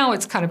 But now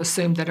it's kind of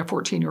assumed that a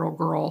 14-year-old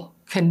girl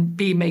can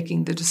be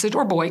making the decision,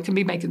 or boy can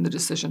be making the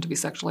decision to be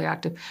sexually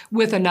active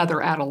with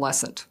another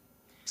adolescent.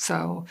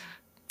 So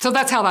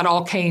that's how that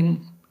all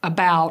came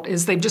about,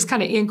 is they've just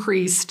kind of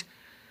increased,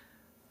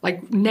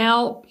 like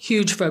now,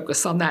 huge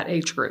focus on that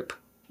age group,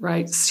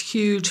 right? It's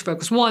huge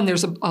focus. One,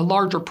 there's a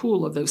larger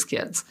pool of those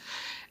kids.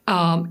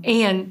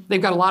 And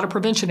they've got a lot of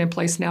prevention in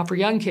place now for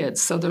young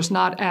kids. So there's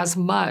not as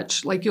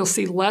much, like you'll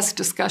see less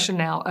discussion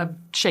now of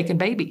shaken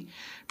baby,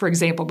 for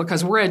example,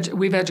 because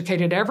we've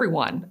educated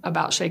everyone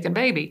about shaken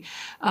baby.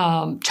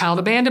 Child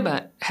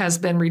abandonment has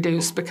been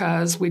reduced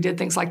because we did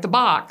things like the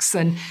box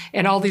and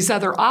all these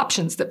other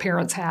options that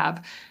parents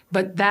have.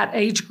 But that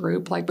age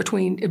group, like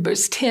it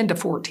was 10 to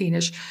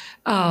 14-ish,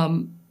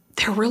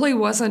 there really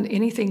wasn't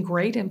anything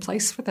great in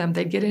place for them.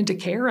 They'd get into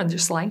care and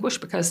just languish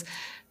because,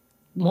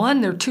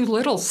 one, they're too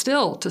little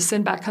still to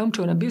send back home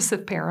to an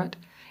abusive parent.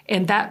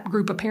 And that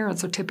group of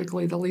parents are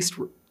typically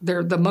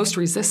they're the most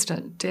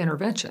resistant to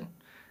intervention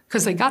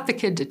because they got the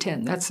kid to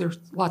 10. That's their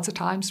lots of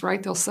times,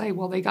 right? They'll say,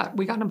 well, we got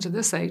them to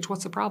this age.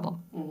 What's the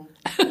problem?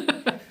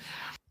 What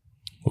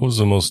was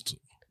the most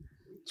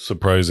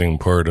surprising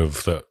part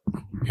of that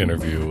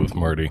interview with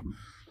Marty?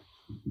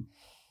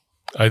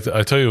 I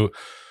tell you,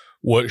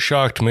 what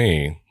shocked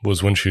me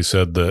was when she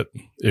said that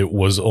it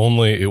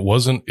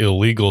wasn't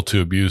illegal to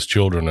abuse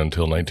children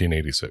until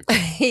 1986.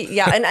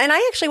 Yeah, and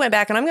I actually went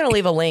back, and I'm going to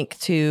leave a link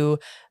to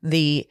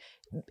the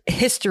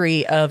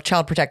history of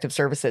Child Protective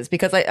Services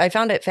because I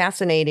found it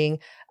fascinating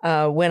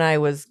when I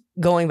was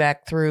going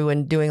back through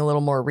and doing a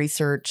little more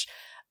research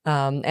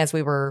as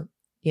we were,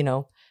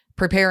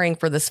 preparing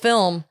for this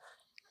film.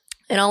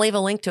 And I'll leave a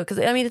link to it because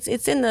I mean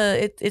it's in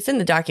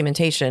the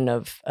documentation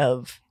of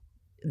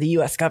the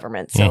U.S.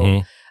 government.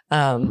 So.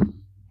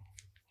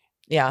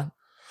 Yeah,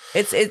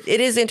 it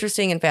is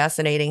interesting and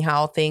fascinating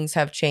how things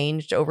have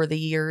changed over the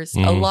years.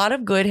 A lot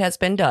of good has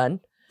been done.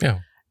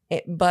 Yeah.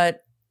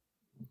 But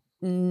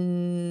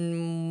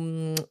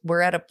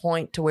we're at a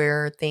point to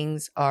where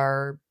things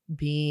are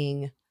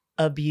being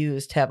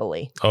abused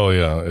heavily. Oh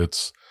yeah.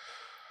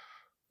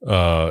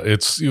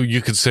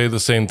 You could say the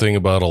same thing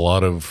about a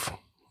lot of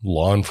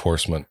law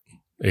enforcement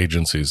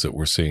agencies that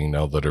we're seeing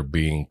now that are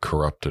being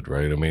corrupted,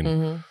 right? I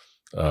mean,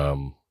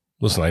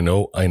 listen, I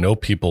know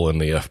people in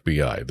the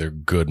FBI. They're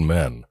good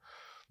men.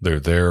 They're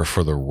there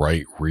for the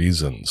right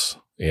reasons.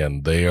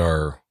 And they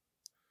are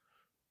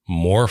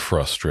more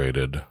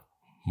frustrated,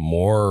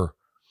 more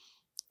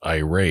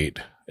irate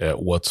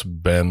at what's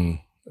been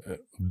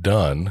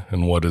done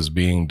and what is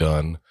being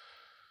done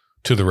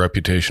to the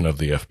reputation of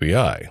the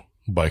FBI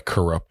by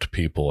corrupt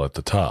people at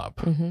the top.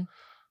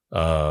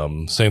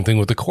 Same thing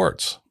with the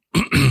courts.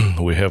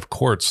 We have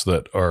courts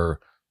that are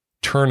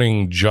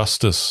turning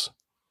justice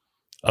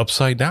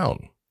upside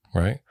down,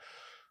 right?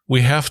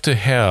 We have to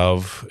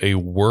have a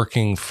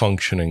working,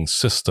 functioning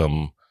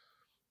system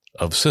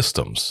of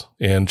systems,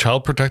 and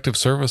Child Protective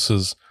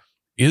Services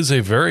is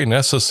a very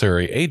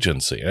necessary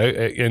agency.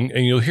 And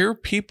you'll hear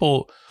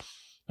people,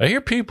 I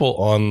hear people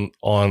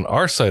on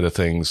our side of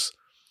things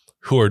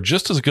who are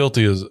just as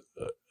guilty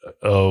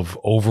of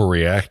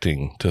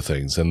overreacting to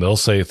things, and they'll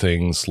say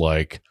things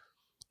like,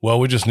 "Well,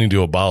 we just need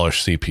to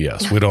abolish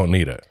CPS. We don't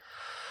need it."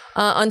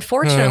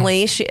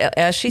 Unfortunately,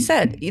 as she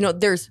said,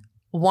 there's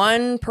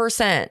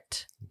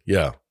 1%.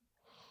 Yeah.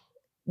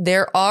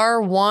 There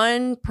are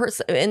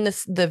 1%. And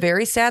the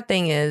very sad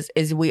thing is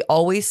we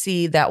always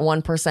see that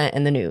 1%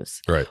 in the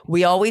news. Right.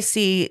 We always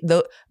see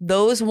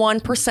those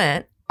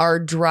 1% are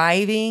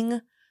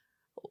driving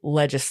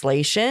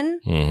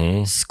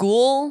legislation,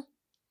 school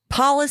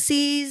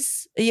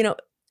policies,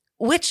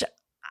 which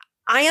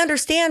I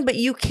understand, but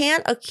you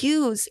can't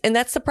accuse, and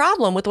that's the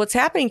problem with what's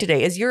happening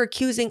today, is you're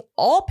accusing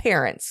all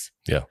parents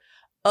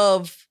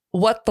of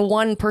what the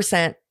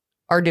 1%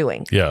 are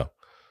doing. Yeah.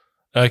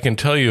 I can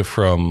tell you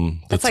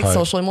from the That's like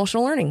social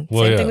emotional learning.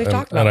 Well, Same thing we've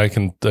talked about. And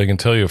I can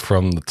tell you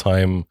from the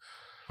time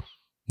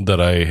that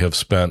I have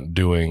spent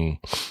doing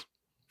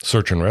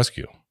search and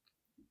rescue,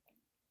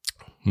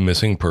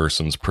 missing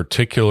persons,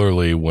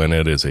 particularly when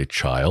it is a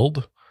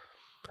child,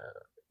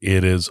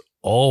 it is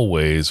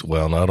always,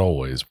 well, not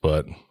always,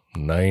 but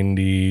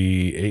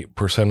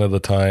 98% of the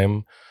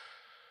time,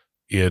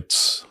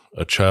 it's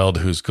a child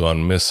who's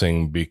gone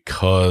missing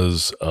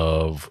because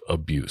of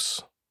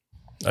abuse.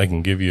 I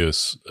can give you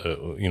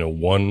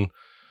one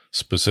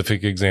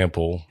specific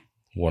example.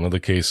 One of the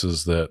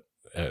cases that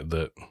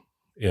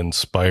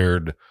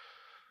inspired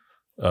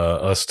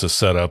us to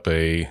set up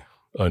a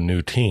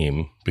new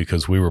team,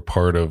 because we were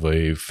part of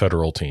a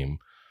federal team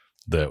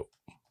that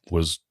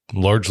was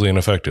largely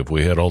ineffective.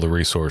 We had all the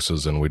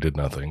resources and we did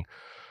nothing.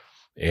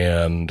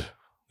 And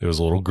there was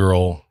a little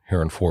girl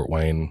here in Fort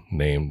Wayne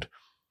named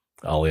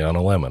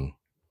Aliana Lemon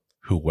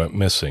who went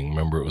missing.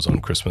 Remember, it was on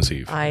Christmas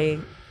Eve. I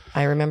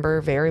I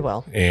remember very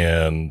well.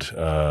 And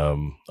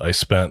I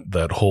spent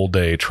that whole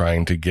day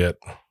trying to get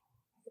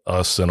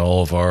us and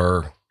all of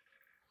our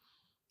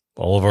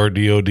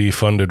DoD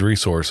funded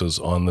resources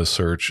on this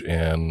search,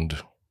 and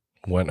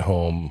went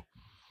home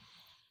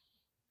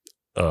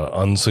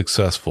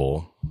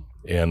unsuccessful.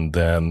 And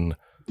then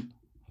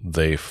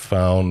they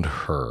found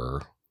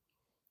her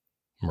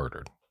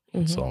murdered.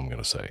 That's all I'm going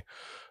to say.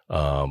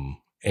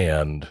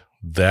 And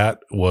that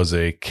was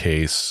a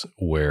case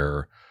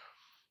where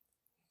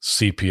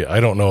I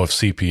don't know if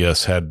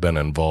CPS had been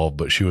involved,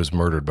 but she was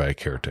murdered by a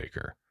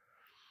caretaker.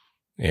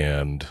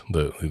 And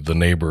the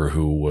neighbor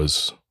who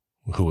was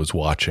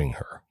watching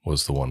her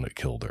was the one that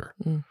killed her.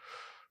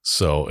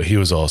 So he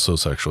was also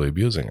sexually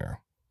abusing her.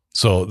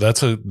 So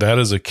that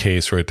is a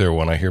case right there.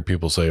 When I hear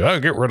people say, "Oh,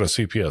 get rid of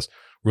CPS,"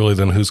 really,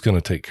 then who's going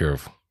to take care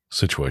of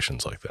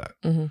situations like that?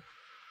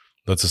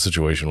 That's a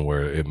situation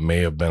where it may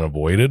have been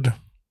avoided.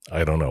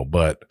 I don't know,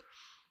 but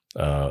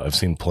I've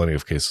seen plenty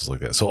of cases like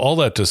that. So all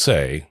that to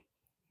say,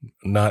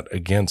 not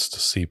against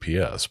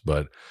CPS,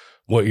 but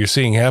what you're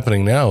seeing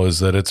happening now is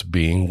that it's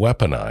being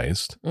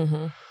weaponized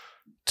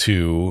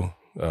to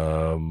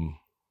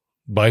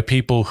by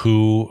people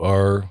who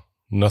are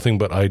nothing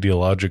but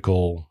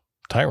ideological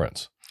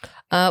tyrants.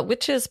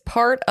 Which is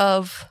part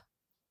of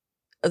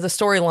the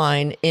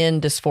storyline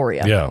in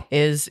Dysphoria. Yeah.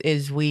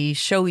 Is we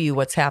show you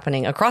what's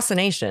happening across the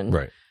nation.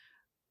 Right.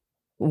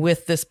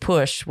 With this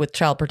push with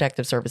Child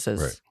Protective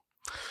Services. Right.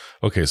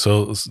 Okay,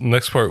 so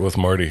next part with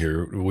Marty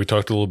here, we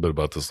talked a little bit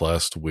about this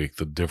last week,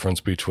 the difference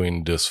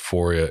between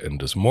dysphoria and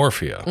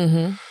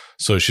dysmorphia.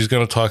 So she's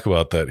going to talk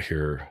about that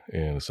here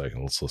in a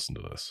second. Let's listen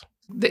to this.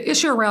 The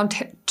issue around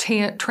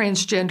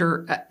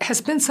transgender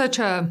has been such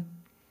a,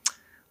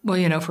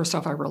 well, first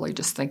off, I really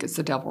just think it's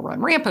the devil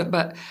run rampant,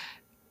 but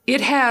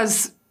it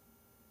has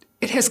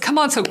come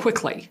on so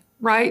quickly,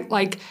 right?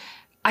 Like,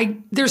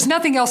 there's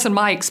nothing else in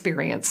my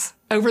experience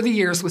over the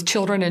years with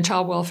children and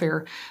child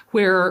welfare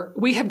where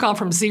we have gone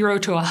from 0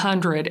 to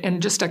 100 in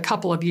just a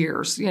couple of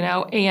years,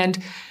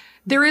 and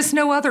there is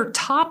no other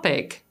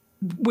topic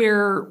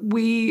where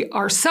we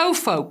are so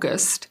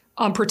focused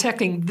on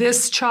protecting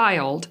this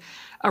child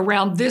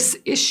around this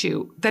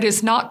issue that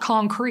is not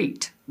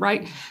concrete,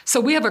 right? So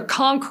we have a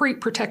concrete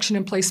protection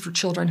in place for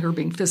children who are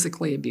being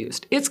physically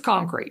abused. It's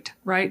concrete,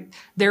 right?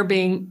 They're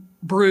being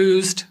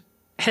bruised,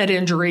 head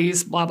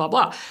injuries, blah, blah,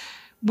 blah.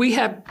 We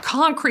have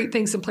concrete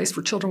things in place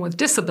for children with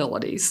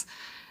disabilities.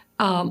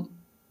 And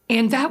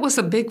that was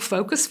a big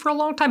focus for a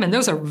long time. And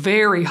those are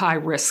very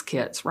high-risk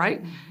kids,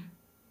 right?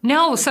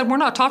 Now, all of a sudden, we're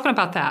not talking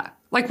about that.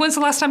 Like, when's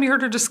the last time you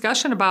heard a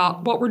discussion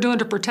about what we're doing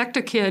to protect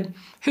a kid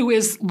who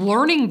is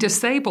learning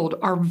disabled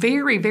are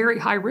very, very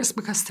high risk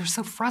because they're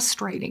so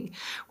frustrating,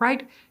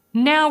 right?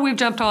 Now we've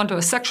jumped onto a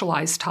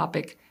sexualized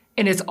topic,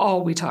 and it's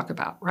all we talk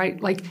about,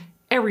 right? Like,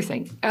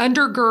 everything,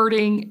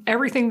 undergirding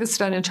everything that's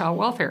done in child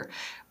welfare.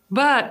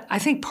 But I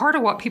think part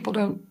of what people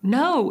don't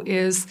know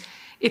is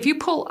if you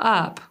pull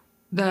up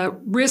the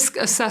risk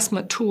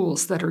assessment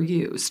tools that are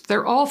used,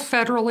 they're all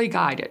federally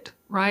guided,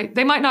 right?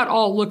 They might not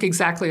all look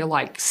exactly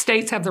alike.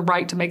 States have the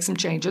right to make some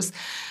changes.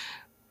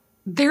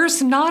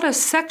 There's not a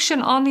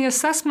section on the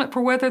assessment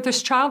for whether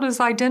this child is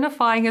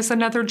identifying as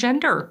another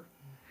gender.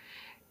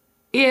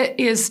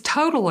 It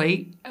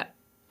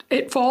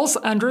falls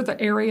under the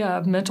area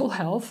of mental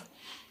health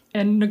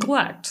and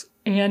neglect.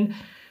 And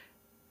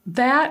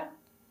that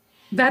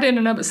in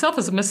and of itself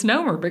is a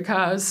misnomer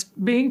because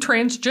being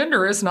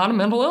transgender is not a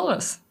mental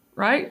illness,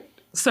 right?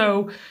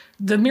 So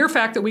the mere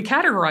fact that we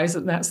categorize it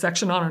in that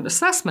section on an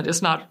assessment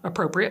is not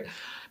appropriate.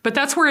 But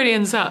that's where it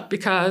ends up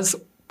because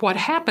what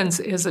happens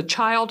is a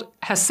child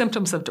has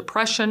symptoms of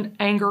depression,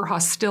 anger,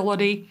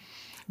 hostility,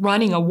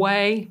 running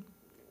away,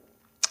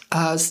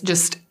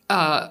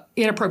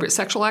 inappropriate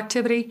sexual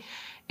activity,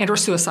 and or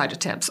suicide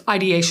attempts,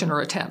 ideation or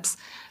attempts.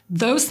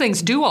 Those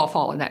things do all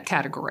fall in that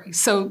category.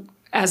 So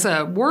as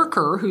a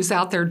worker who's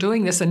out there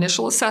doing this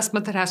initial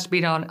assessment that has to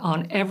be done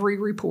on every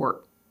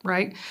report,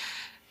 right?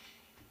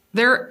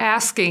 They're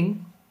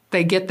asking,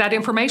 they get that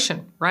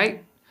information,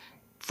 right?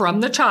 From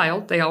the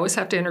child. They always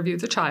have to interview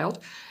the child.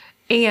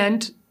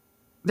 And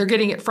they're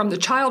getting it from the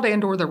child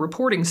and or the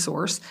reporting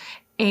source.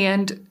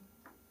 And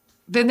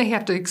then they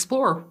have to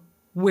explore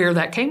where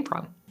that came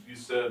from. You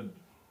said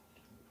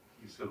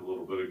a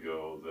little bit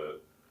ago that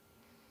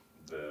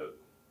the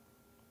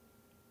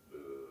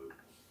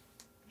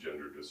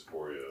gender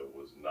dysphoria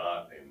was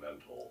not a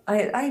mental.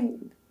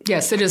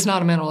 Yes, it is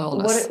not a mental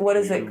illness. What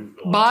is it?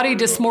 Body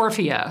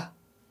dysmorphia.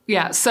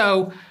 Yeah,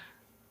 so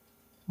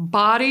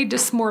body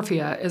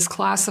dysmorphia is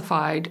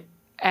classified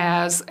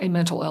as a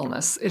mental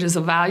illness. It is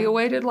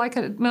evaluated like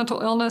a mental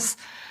illness.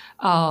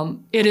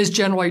 It is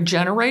generally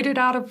generated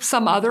out of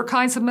some other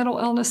kinds of mental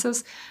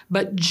illnesses,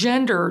 but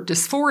gender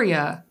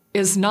dysphoria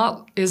is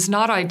not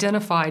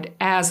identified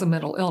as a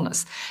mental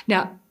illness.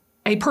 Now,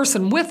 a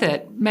person with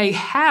it may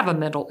have a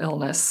mental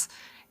illness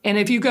And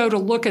if you go to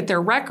look at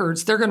their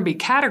records, they're going to be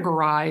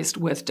categorized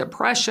with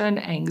depression,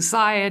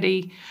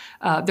 anxiety.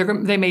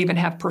 They may even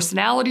have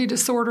personality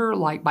disorder,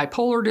 like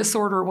bipolar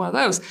disorder, one of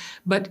those.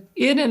 But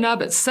in and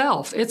of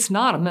itself, it's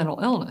not a mental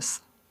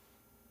illness.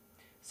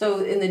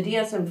 So in the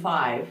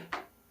DSM-5,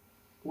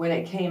 when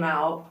it came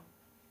out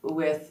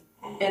with,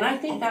 and I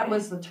think that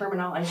was the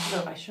terminology,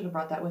 I should have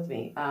brought that with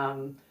me.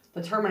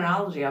 The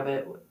terminology of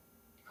it,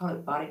 call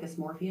it body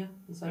dysmorphia?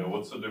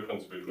 What's the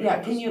difference between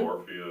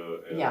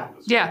dysmorphia and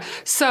dysmorphia? Yeah.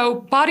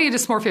 So body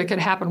dysmorphia can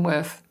happen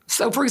with,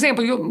 so for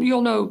example,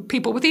 you'll know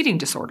people with eating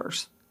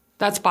disorders.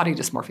 That's body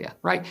dysmorphia,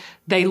 right?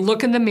 They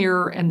look in the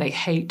mirror and they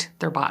hate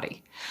their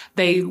body.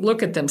 They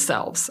look at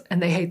themselves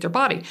and they hate their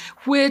body,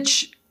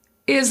 which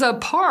is a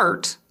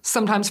part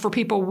sometimes for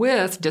people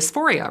with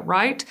dysphoria,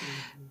 right?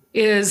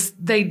 Is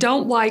they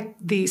don't like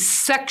the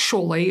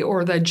sexually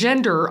or the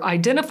gender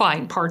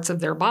identifying parts of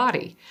their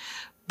body.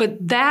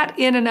 But that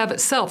in and of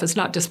itself is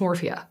not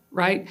dysmorphia,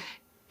 right?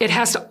 It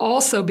has to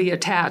also be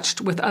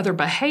attached with other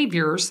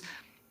behaviors.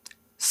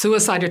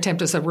 Suicide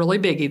attempt is a really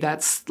biggie.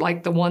 That's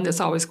like the one that's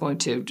always going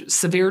to.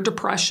 Severe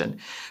depression.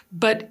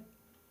 But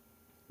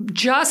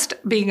just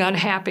being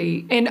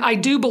unhappy, and I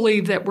do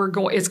believe that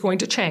it's going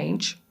to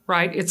change,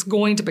 right? It's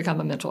going to become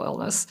a mental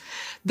illness.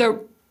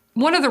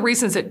 One of the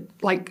reasons that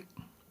like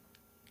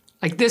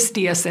this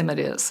DSM it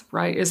is,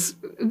 right, is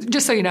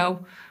just so you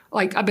know,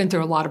 like I've been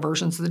through a lot of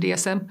versions of the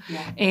DSM,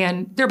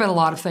 and there have been a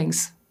lot of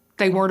things.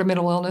 They weren't a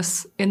mental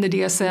illness in the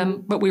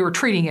DSM, but we were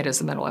treating it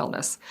as a mental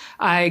illness.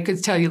 I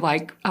could tell you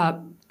like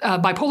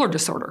bipolar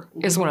disorder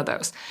is one of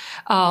those.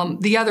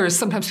 The other is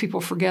sometimes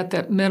people forget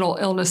that mental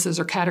illnesses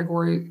are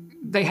category.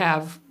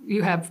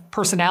 You have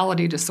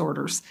personality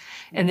disorders,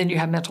 and then you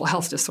have mental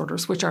health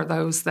disorders, which are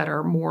those that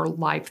are more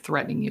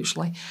life-threatening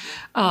usually.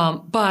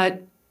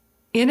 But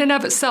in and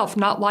of itself,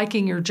 not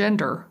liking your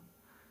gender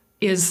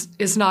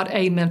is not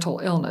a mental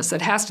illness.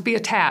 It has to be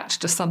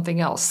attached to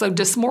something else. So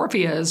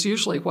dysmorphia is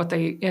usually what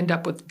they end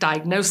up with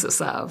diagnosis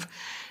of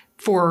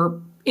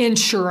for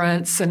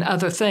insurance and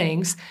other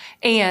things,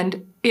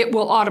 and it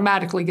will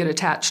automatically get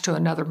attached to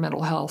another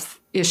mental health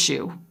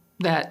issue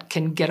that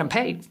can get them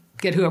paid,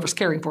 get whoever's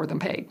caring for them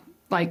paid,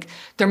 like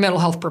their mental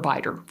health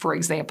provider, for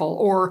example,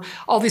 or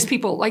all these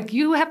people. Like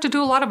you have to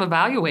do a lot of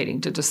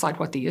evaluating to decide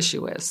what the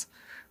issue is.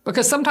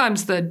 Because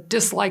sometimes the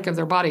dislike of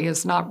their body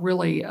is not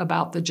really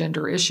about the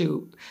gender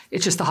issue.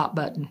 It's just a hot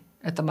button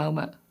at the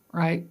moment,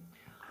 right?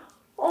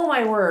 Oh,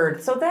 my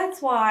word. So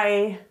that's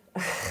why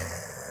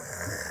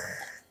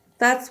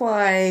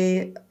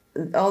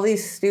all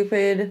these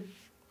stupid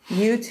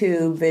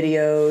YouTube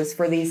videos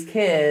for these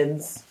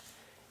kids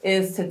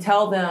is to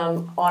tell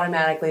them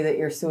automatically that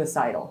you're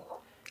suicidal.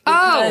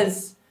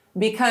 Because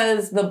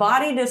the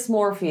body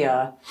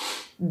dysmorphia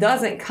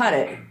doesn't cut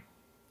it.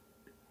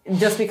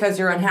 Just because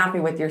you're unhappy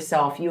with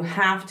yourself, you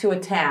have to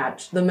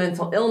attach the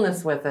mental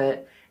illness with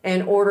it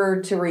in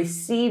order to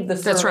receive the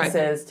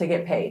services to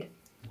get paid.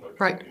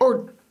 Right.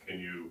 Or can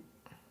you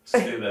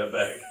say that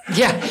back?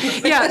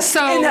 Yeah.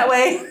 So in that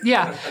way.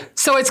 Yeah.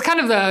 So it's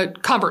kind of the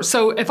converse.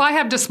 So if I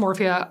have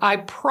dysmorphia, I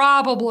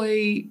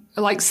probably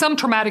like some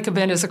traumatic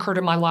event has occurred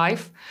in my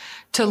life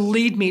to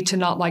lead me to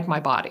not like my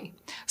body.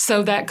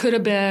 So that could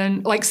have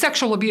been like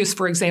sexual abuse,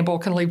 for example,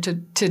 can lead to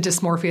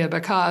dysmorphia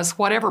because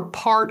whatever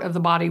part of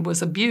the body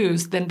was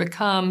abused then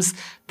becomes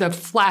the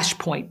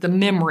flashpoint, the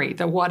memory,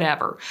 the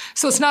whatever.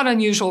 So it's not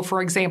unusual,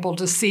 for example,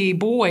 to see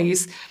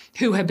boys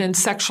who have been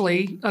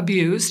sexually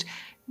abused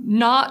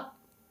not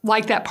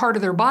like that part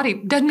of their body.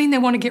 Doesn't mean they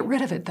want to get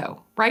rid of it,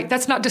 though, right?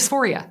 That's not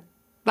dysphoria.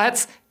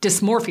 That's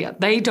dysmorphia.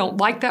 They don't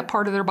like that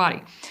part of their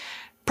body.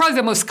 Probably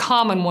the most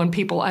common one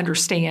people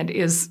understand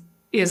is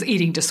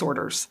eating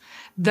disorders.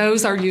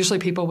 Those are usually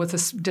people with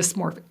this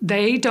dysmorphia.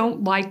 They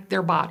don't like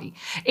their body.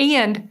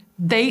 And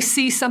they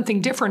see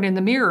something different in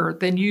the mirror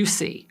than you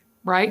see,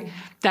 right?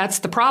 That's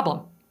the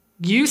problem.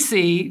 You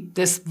see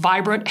this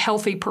vibrant,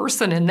 healthy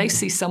person and they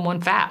see someone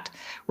fat,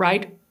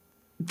 right?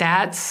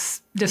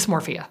 That's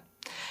dysmorphia.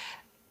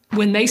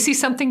 When they see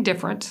something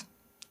different,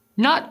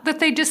 not that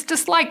they just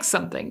dislike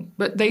something,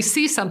 but they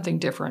see something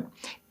different,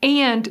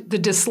 and the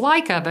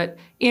dislike of it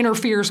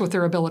interferes with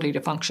their ability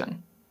to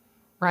function.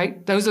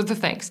 Right? Those are the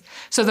things.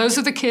 So those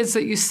are the kids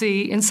that you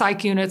see in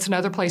psych units and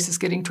other places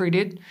getting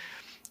treated.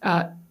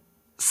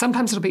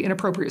 Sometimes it'll be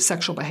inappropriate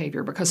sexual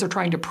behavior because they're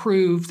trying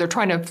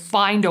to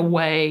find a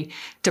way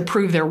to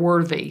prove they're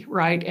worthy,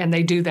 right? And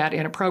they do that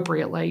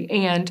inappropriately.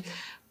 And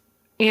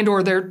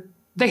or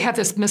they have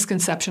this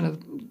misconception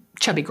of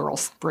chubby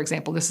girls, for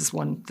example. This is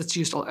one that's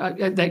used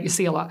that you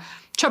see a lot.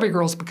 Chubby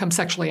girls become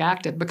sexually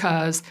active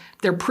because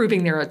they're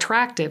proving they're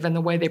attractive, and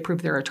the way they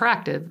prove they're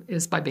attractive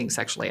is by being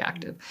sexually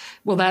active.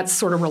 Well, that's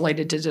sort of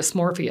related to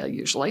dysmorphia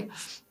usually.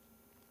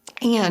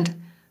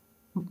 And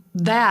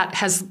that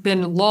has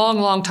been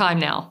long time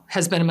now,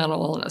 has been a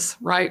mental illness,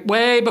 right?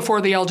 Way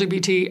before the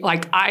LGBT,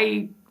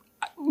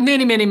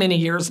 many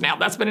years now,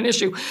 that's been an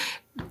issue.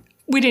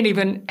 We didn't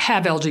even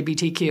have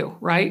LGBTQ,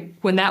 right?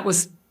 When that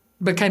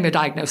became a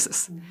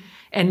diagnosis. Mm-hmm.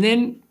 And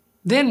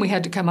then we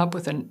had to come up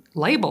with a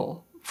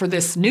label for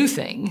this new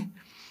thing.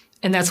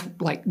 And that's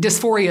like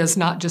dysphoria is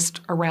not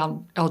just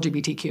around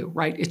LGBTQ,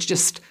 right? It's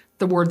just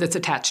the word that's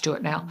attached to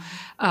it now.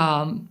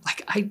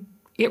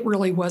 It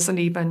really wasn't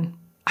even,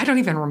 I don't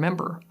even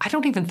remember. I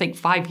don't even think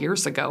 5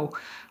 years ago,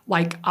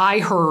 like I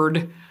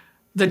heard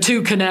the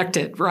two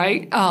connected,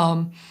 right?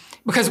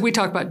 Because we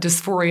talk about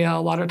dysphoria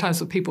a lot of times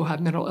with people who have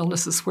mental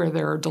illnesses where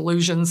there are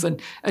delusions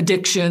and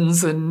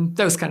addictions and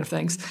those kind of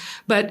things.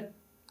 But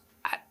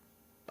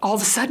all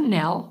of a sudden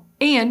now,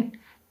 and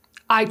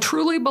I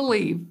truly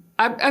believe,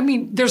 I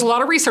mean, there's a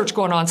lot of research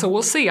going on, so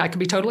we'll see. I could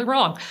be totally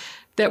wrong.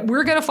 That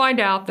we're going to find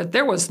out that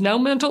there was no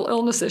mental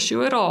illness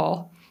issue at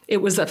all.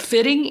 It was a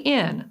fitting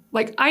in.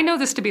 Like, I know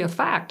this to be a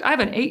fact. I have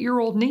an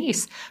 8-year-old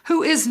niece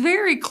who is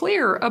very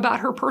clear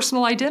about her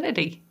personal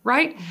identity,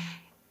 right?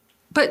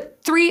 But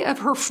 3 of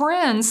her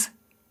friends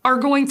are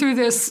going through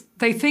this.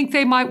 They think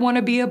they might want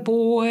to be a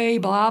boy,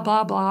 blah,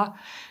 blah, blah.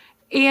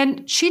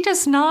 And she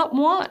does not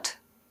want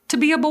to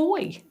be a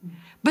boy,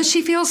 but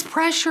she feels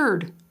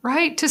pressured,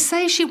 right, to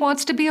say she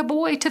wants to be a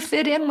boy to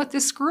fit in with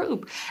this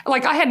group.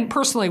 Like, I hadn't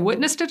personally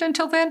witnessed it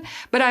until then,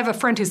 but I have a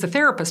friend who's a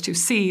therapist who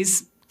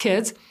sees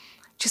kids.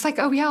 She's like,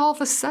 oh, yeah, all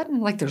of a sudden,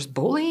 like, there's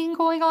bullying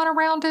going on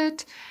around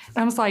it. And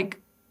I was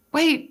like,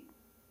 wait,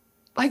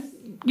 like,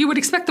 you would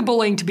expect the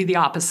bullying to be the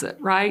opposite,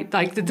 right?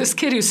 Like, that this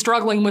kid who's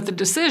struggling with the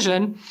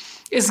decision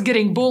is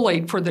getting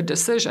bullied for the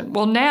decision.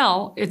 Well,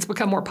 now it's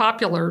become more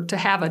popular to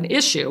have an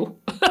issue.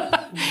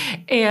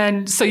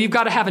 And so you've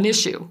got to have an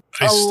issue.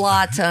 A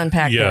lot to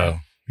unpack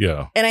there.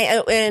 Yeah.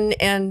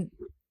 And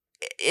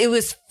it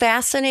was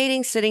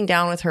fascinating sitting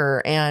down with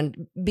her,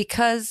 and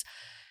because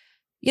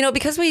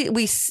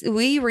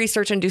we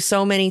research and do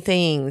so many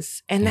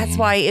things, and that's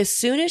why as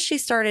soon as she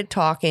started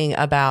talking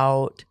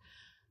about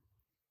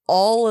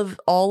all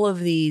of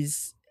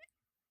these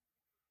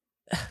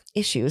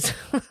issues,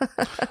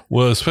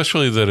 well,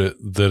 especially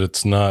that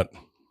it's not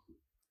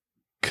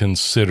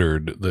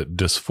considered, that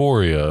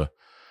dysphoria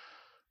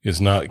is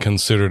not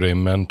considered a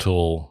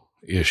mental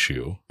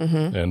issue.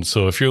 Mm-hmm. And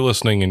so if you're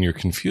listening and you're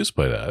confused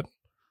by that,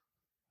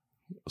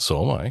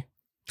 so am I.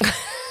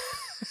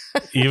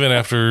 Even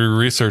after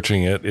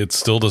researching it, it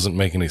still doesn't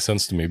make any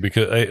sense to me,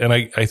 because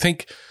I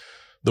think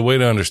the way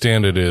to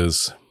understand it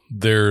is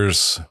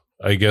there's,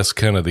 I guess,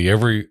 kind of the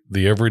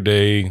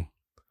everyday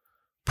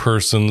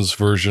person's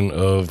version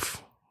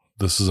of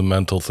this is a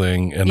mental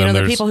thing, and then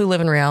there's the people who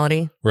live in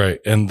reality, right?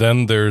 And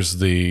then there's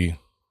the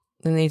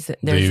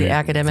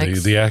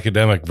academics, the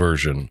academic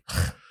version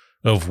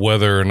of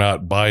whether or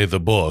not by the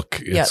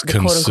book it's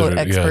considered,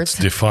 it's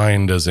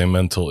defined as a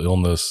mental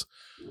illness,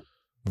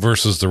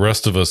 versus the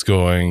rest of us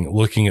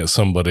looking at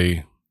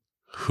somebody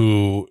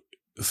who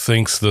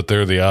thinks that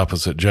they're the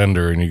opposite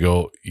gender, and you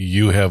go,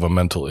 you have a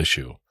mental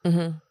issue.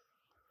 Mm-hmm.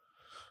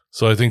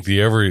 So I think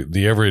the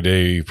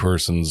everyday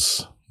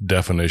person's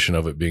definition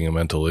of it being a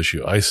mental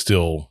issue, I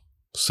still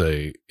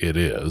say it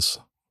is,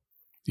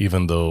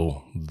 even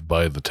though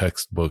by the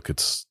textbook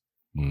it's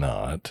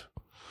not.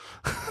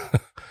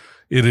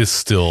 It is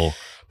still,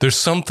 there's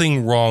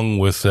something wrong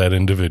with that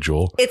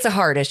individual. It's a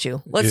heart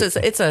issue.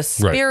 It's a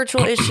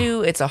spiritual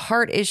issue. It's a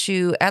heart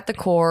issue at the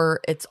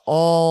core. It's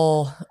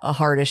all a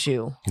heart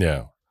issue.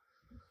 Yeah.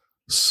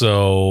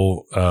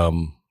 So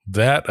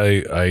that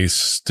I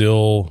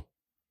still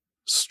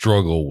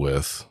struggle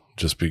with,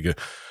 just because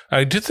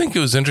I did think it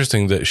was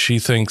interesting that she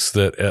thinks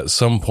that at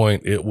some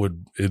point it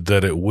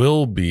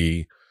will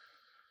be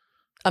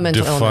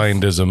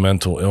defined as a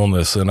mental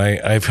illness. And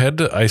I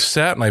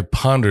sat and I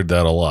pondered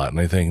that a lot, and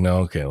I think, no,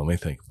 okay, let me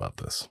think about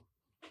this.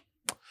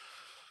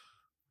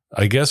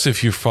 I guess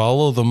if you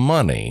follow the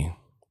money,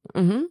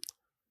 mm-hmm.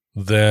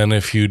 then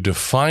if you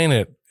define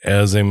it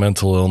as a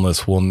mental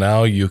illness, well,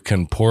 now you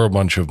can pour a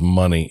bunch of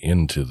money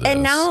into this.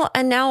 And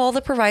now all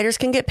the providers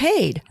can get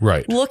paid.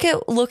 Right. Look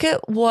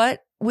at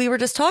what we were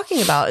just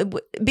talking about,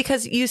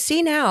 because you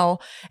see now,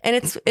 and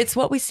it's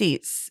what we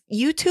see.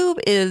 YouTube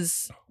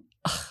is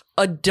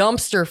a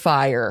dumpster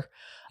fire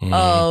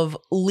of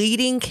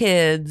leading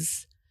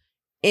kids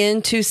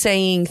into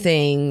saying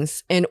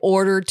things in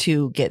order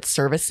to get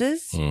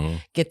services,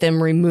 get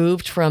them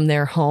removed from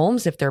their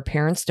homes if their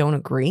parents don't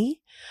agree.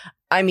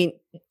 I mean,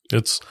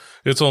 it's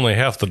only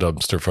half the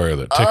dumpster fire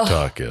that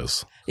TikTok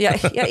is. Yeah.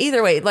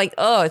 Either way,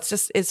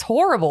 it's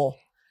horrible.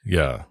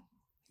 Yeah.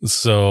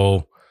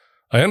 So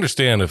I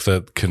understand if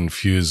that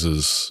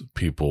confuses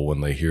people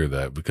when they hear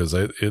that, because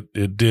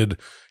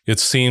it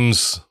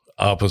seems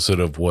opposite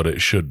of what it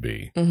should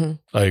be. Mm-hmm.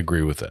 I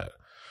agree with that.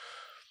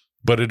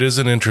 But it is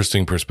an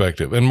interesting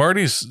perspective.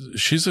 And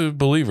she's a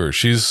believer.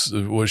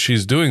 What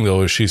she's doing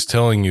though is she's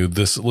telling you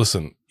this,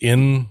 listen,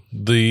 in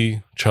the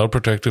Child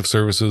Protective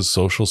Services,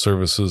 social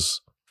services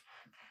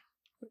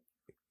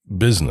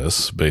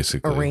business,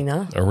 basically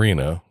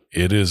arena,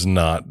 it is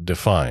not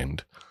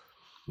defined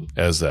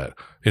as that.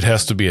 It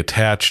has to be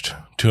attached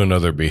to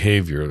another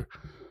behavior,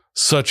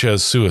 such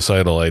as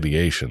suicidal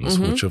ideations,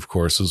 which of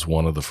course is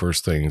one of the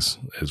first things,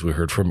 as we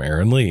heard from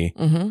Aaron Lee.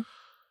 Mm-hmm.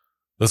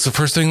 That's the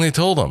first thing they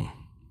told him.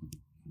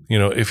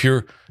 If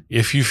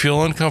you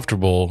feel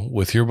uncomfortable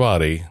with your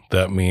body,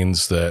 that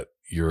means that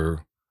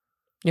you're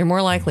You're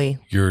more likely.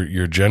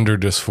 You're gender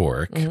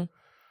dysphoric.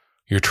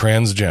 You're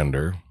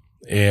transgender.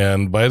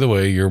 And by the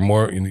way,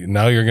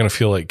 now you're going to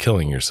feel like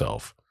killing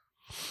yourself.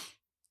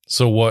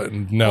 So what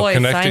now? Boy,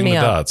 connecting the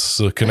dots.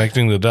 So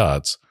connecting the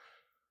dots.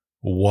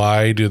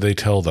 Why do they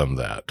tell them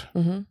that?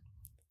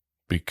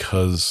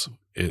 Because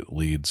it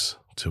leads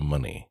to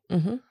money.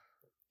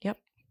 Yep.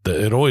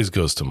 It always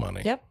goes to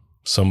money. Yep.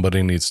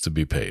 Somebody needs to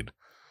be paid.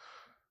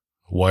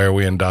 Why are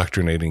we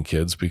indoctrinating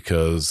kids?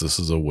 Because this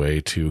is a way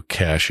to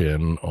cash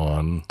in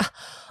on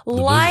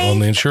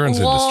the insurance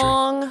industry.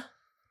 Long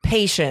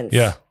patience.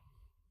 Yeah.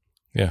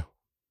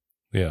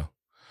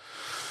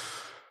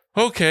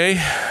 Okay.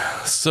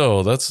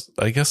 So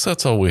I guess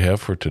that's all we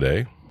have for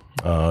today.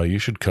 You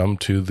should come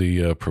to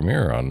the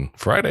premiere on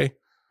Friday,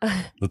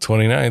 the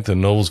 29th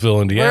in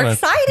Noblesville, Indiana. We're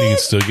excited. You can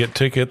still get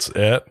tickets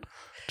at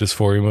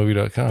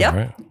dysphoriamovie.com,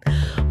 right?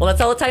 Well, that's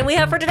all the time we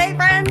have for today,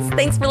 friends.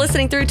 Thanks for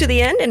listening through to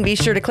the end, and be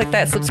sure to click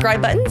that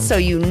subscribe button so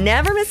you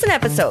never miss an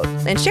episode,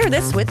 and share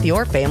this with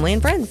your family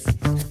and friends.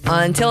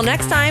 Until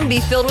next time, be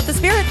filled with the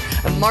Spirit.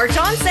 March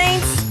on,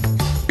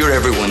 saints. You're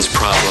everyone's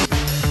problem.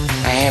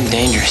 I am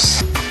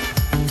dangerous.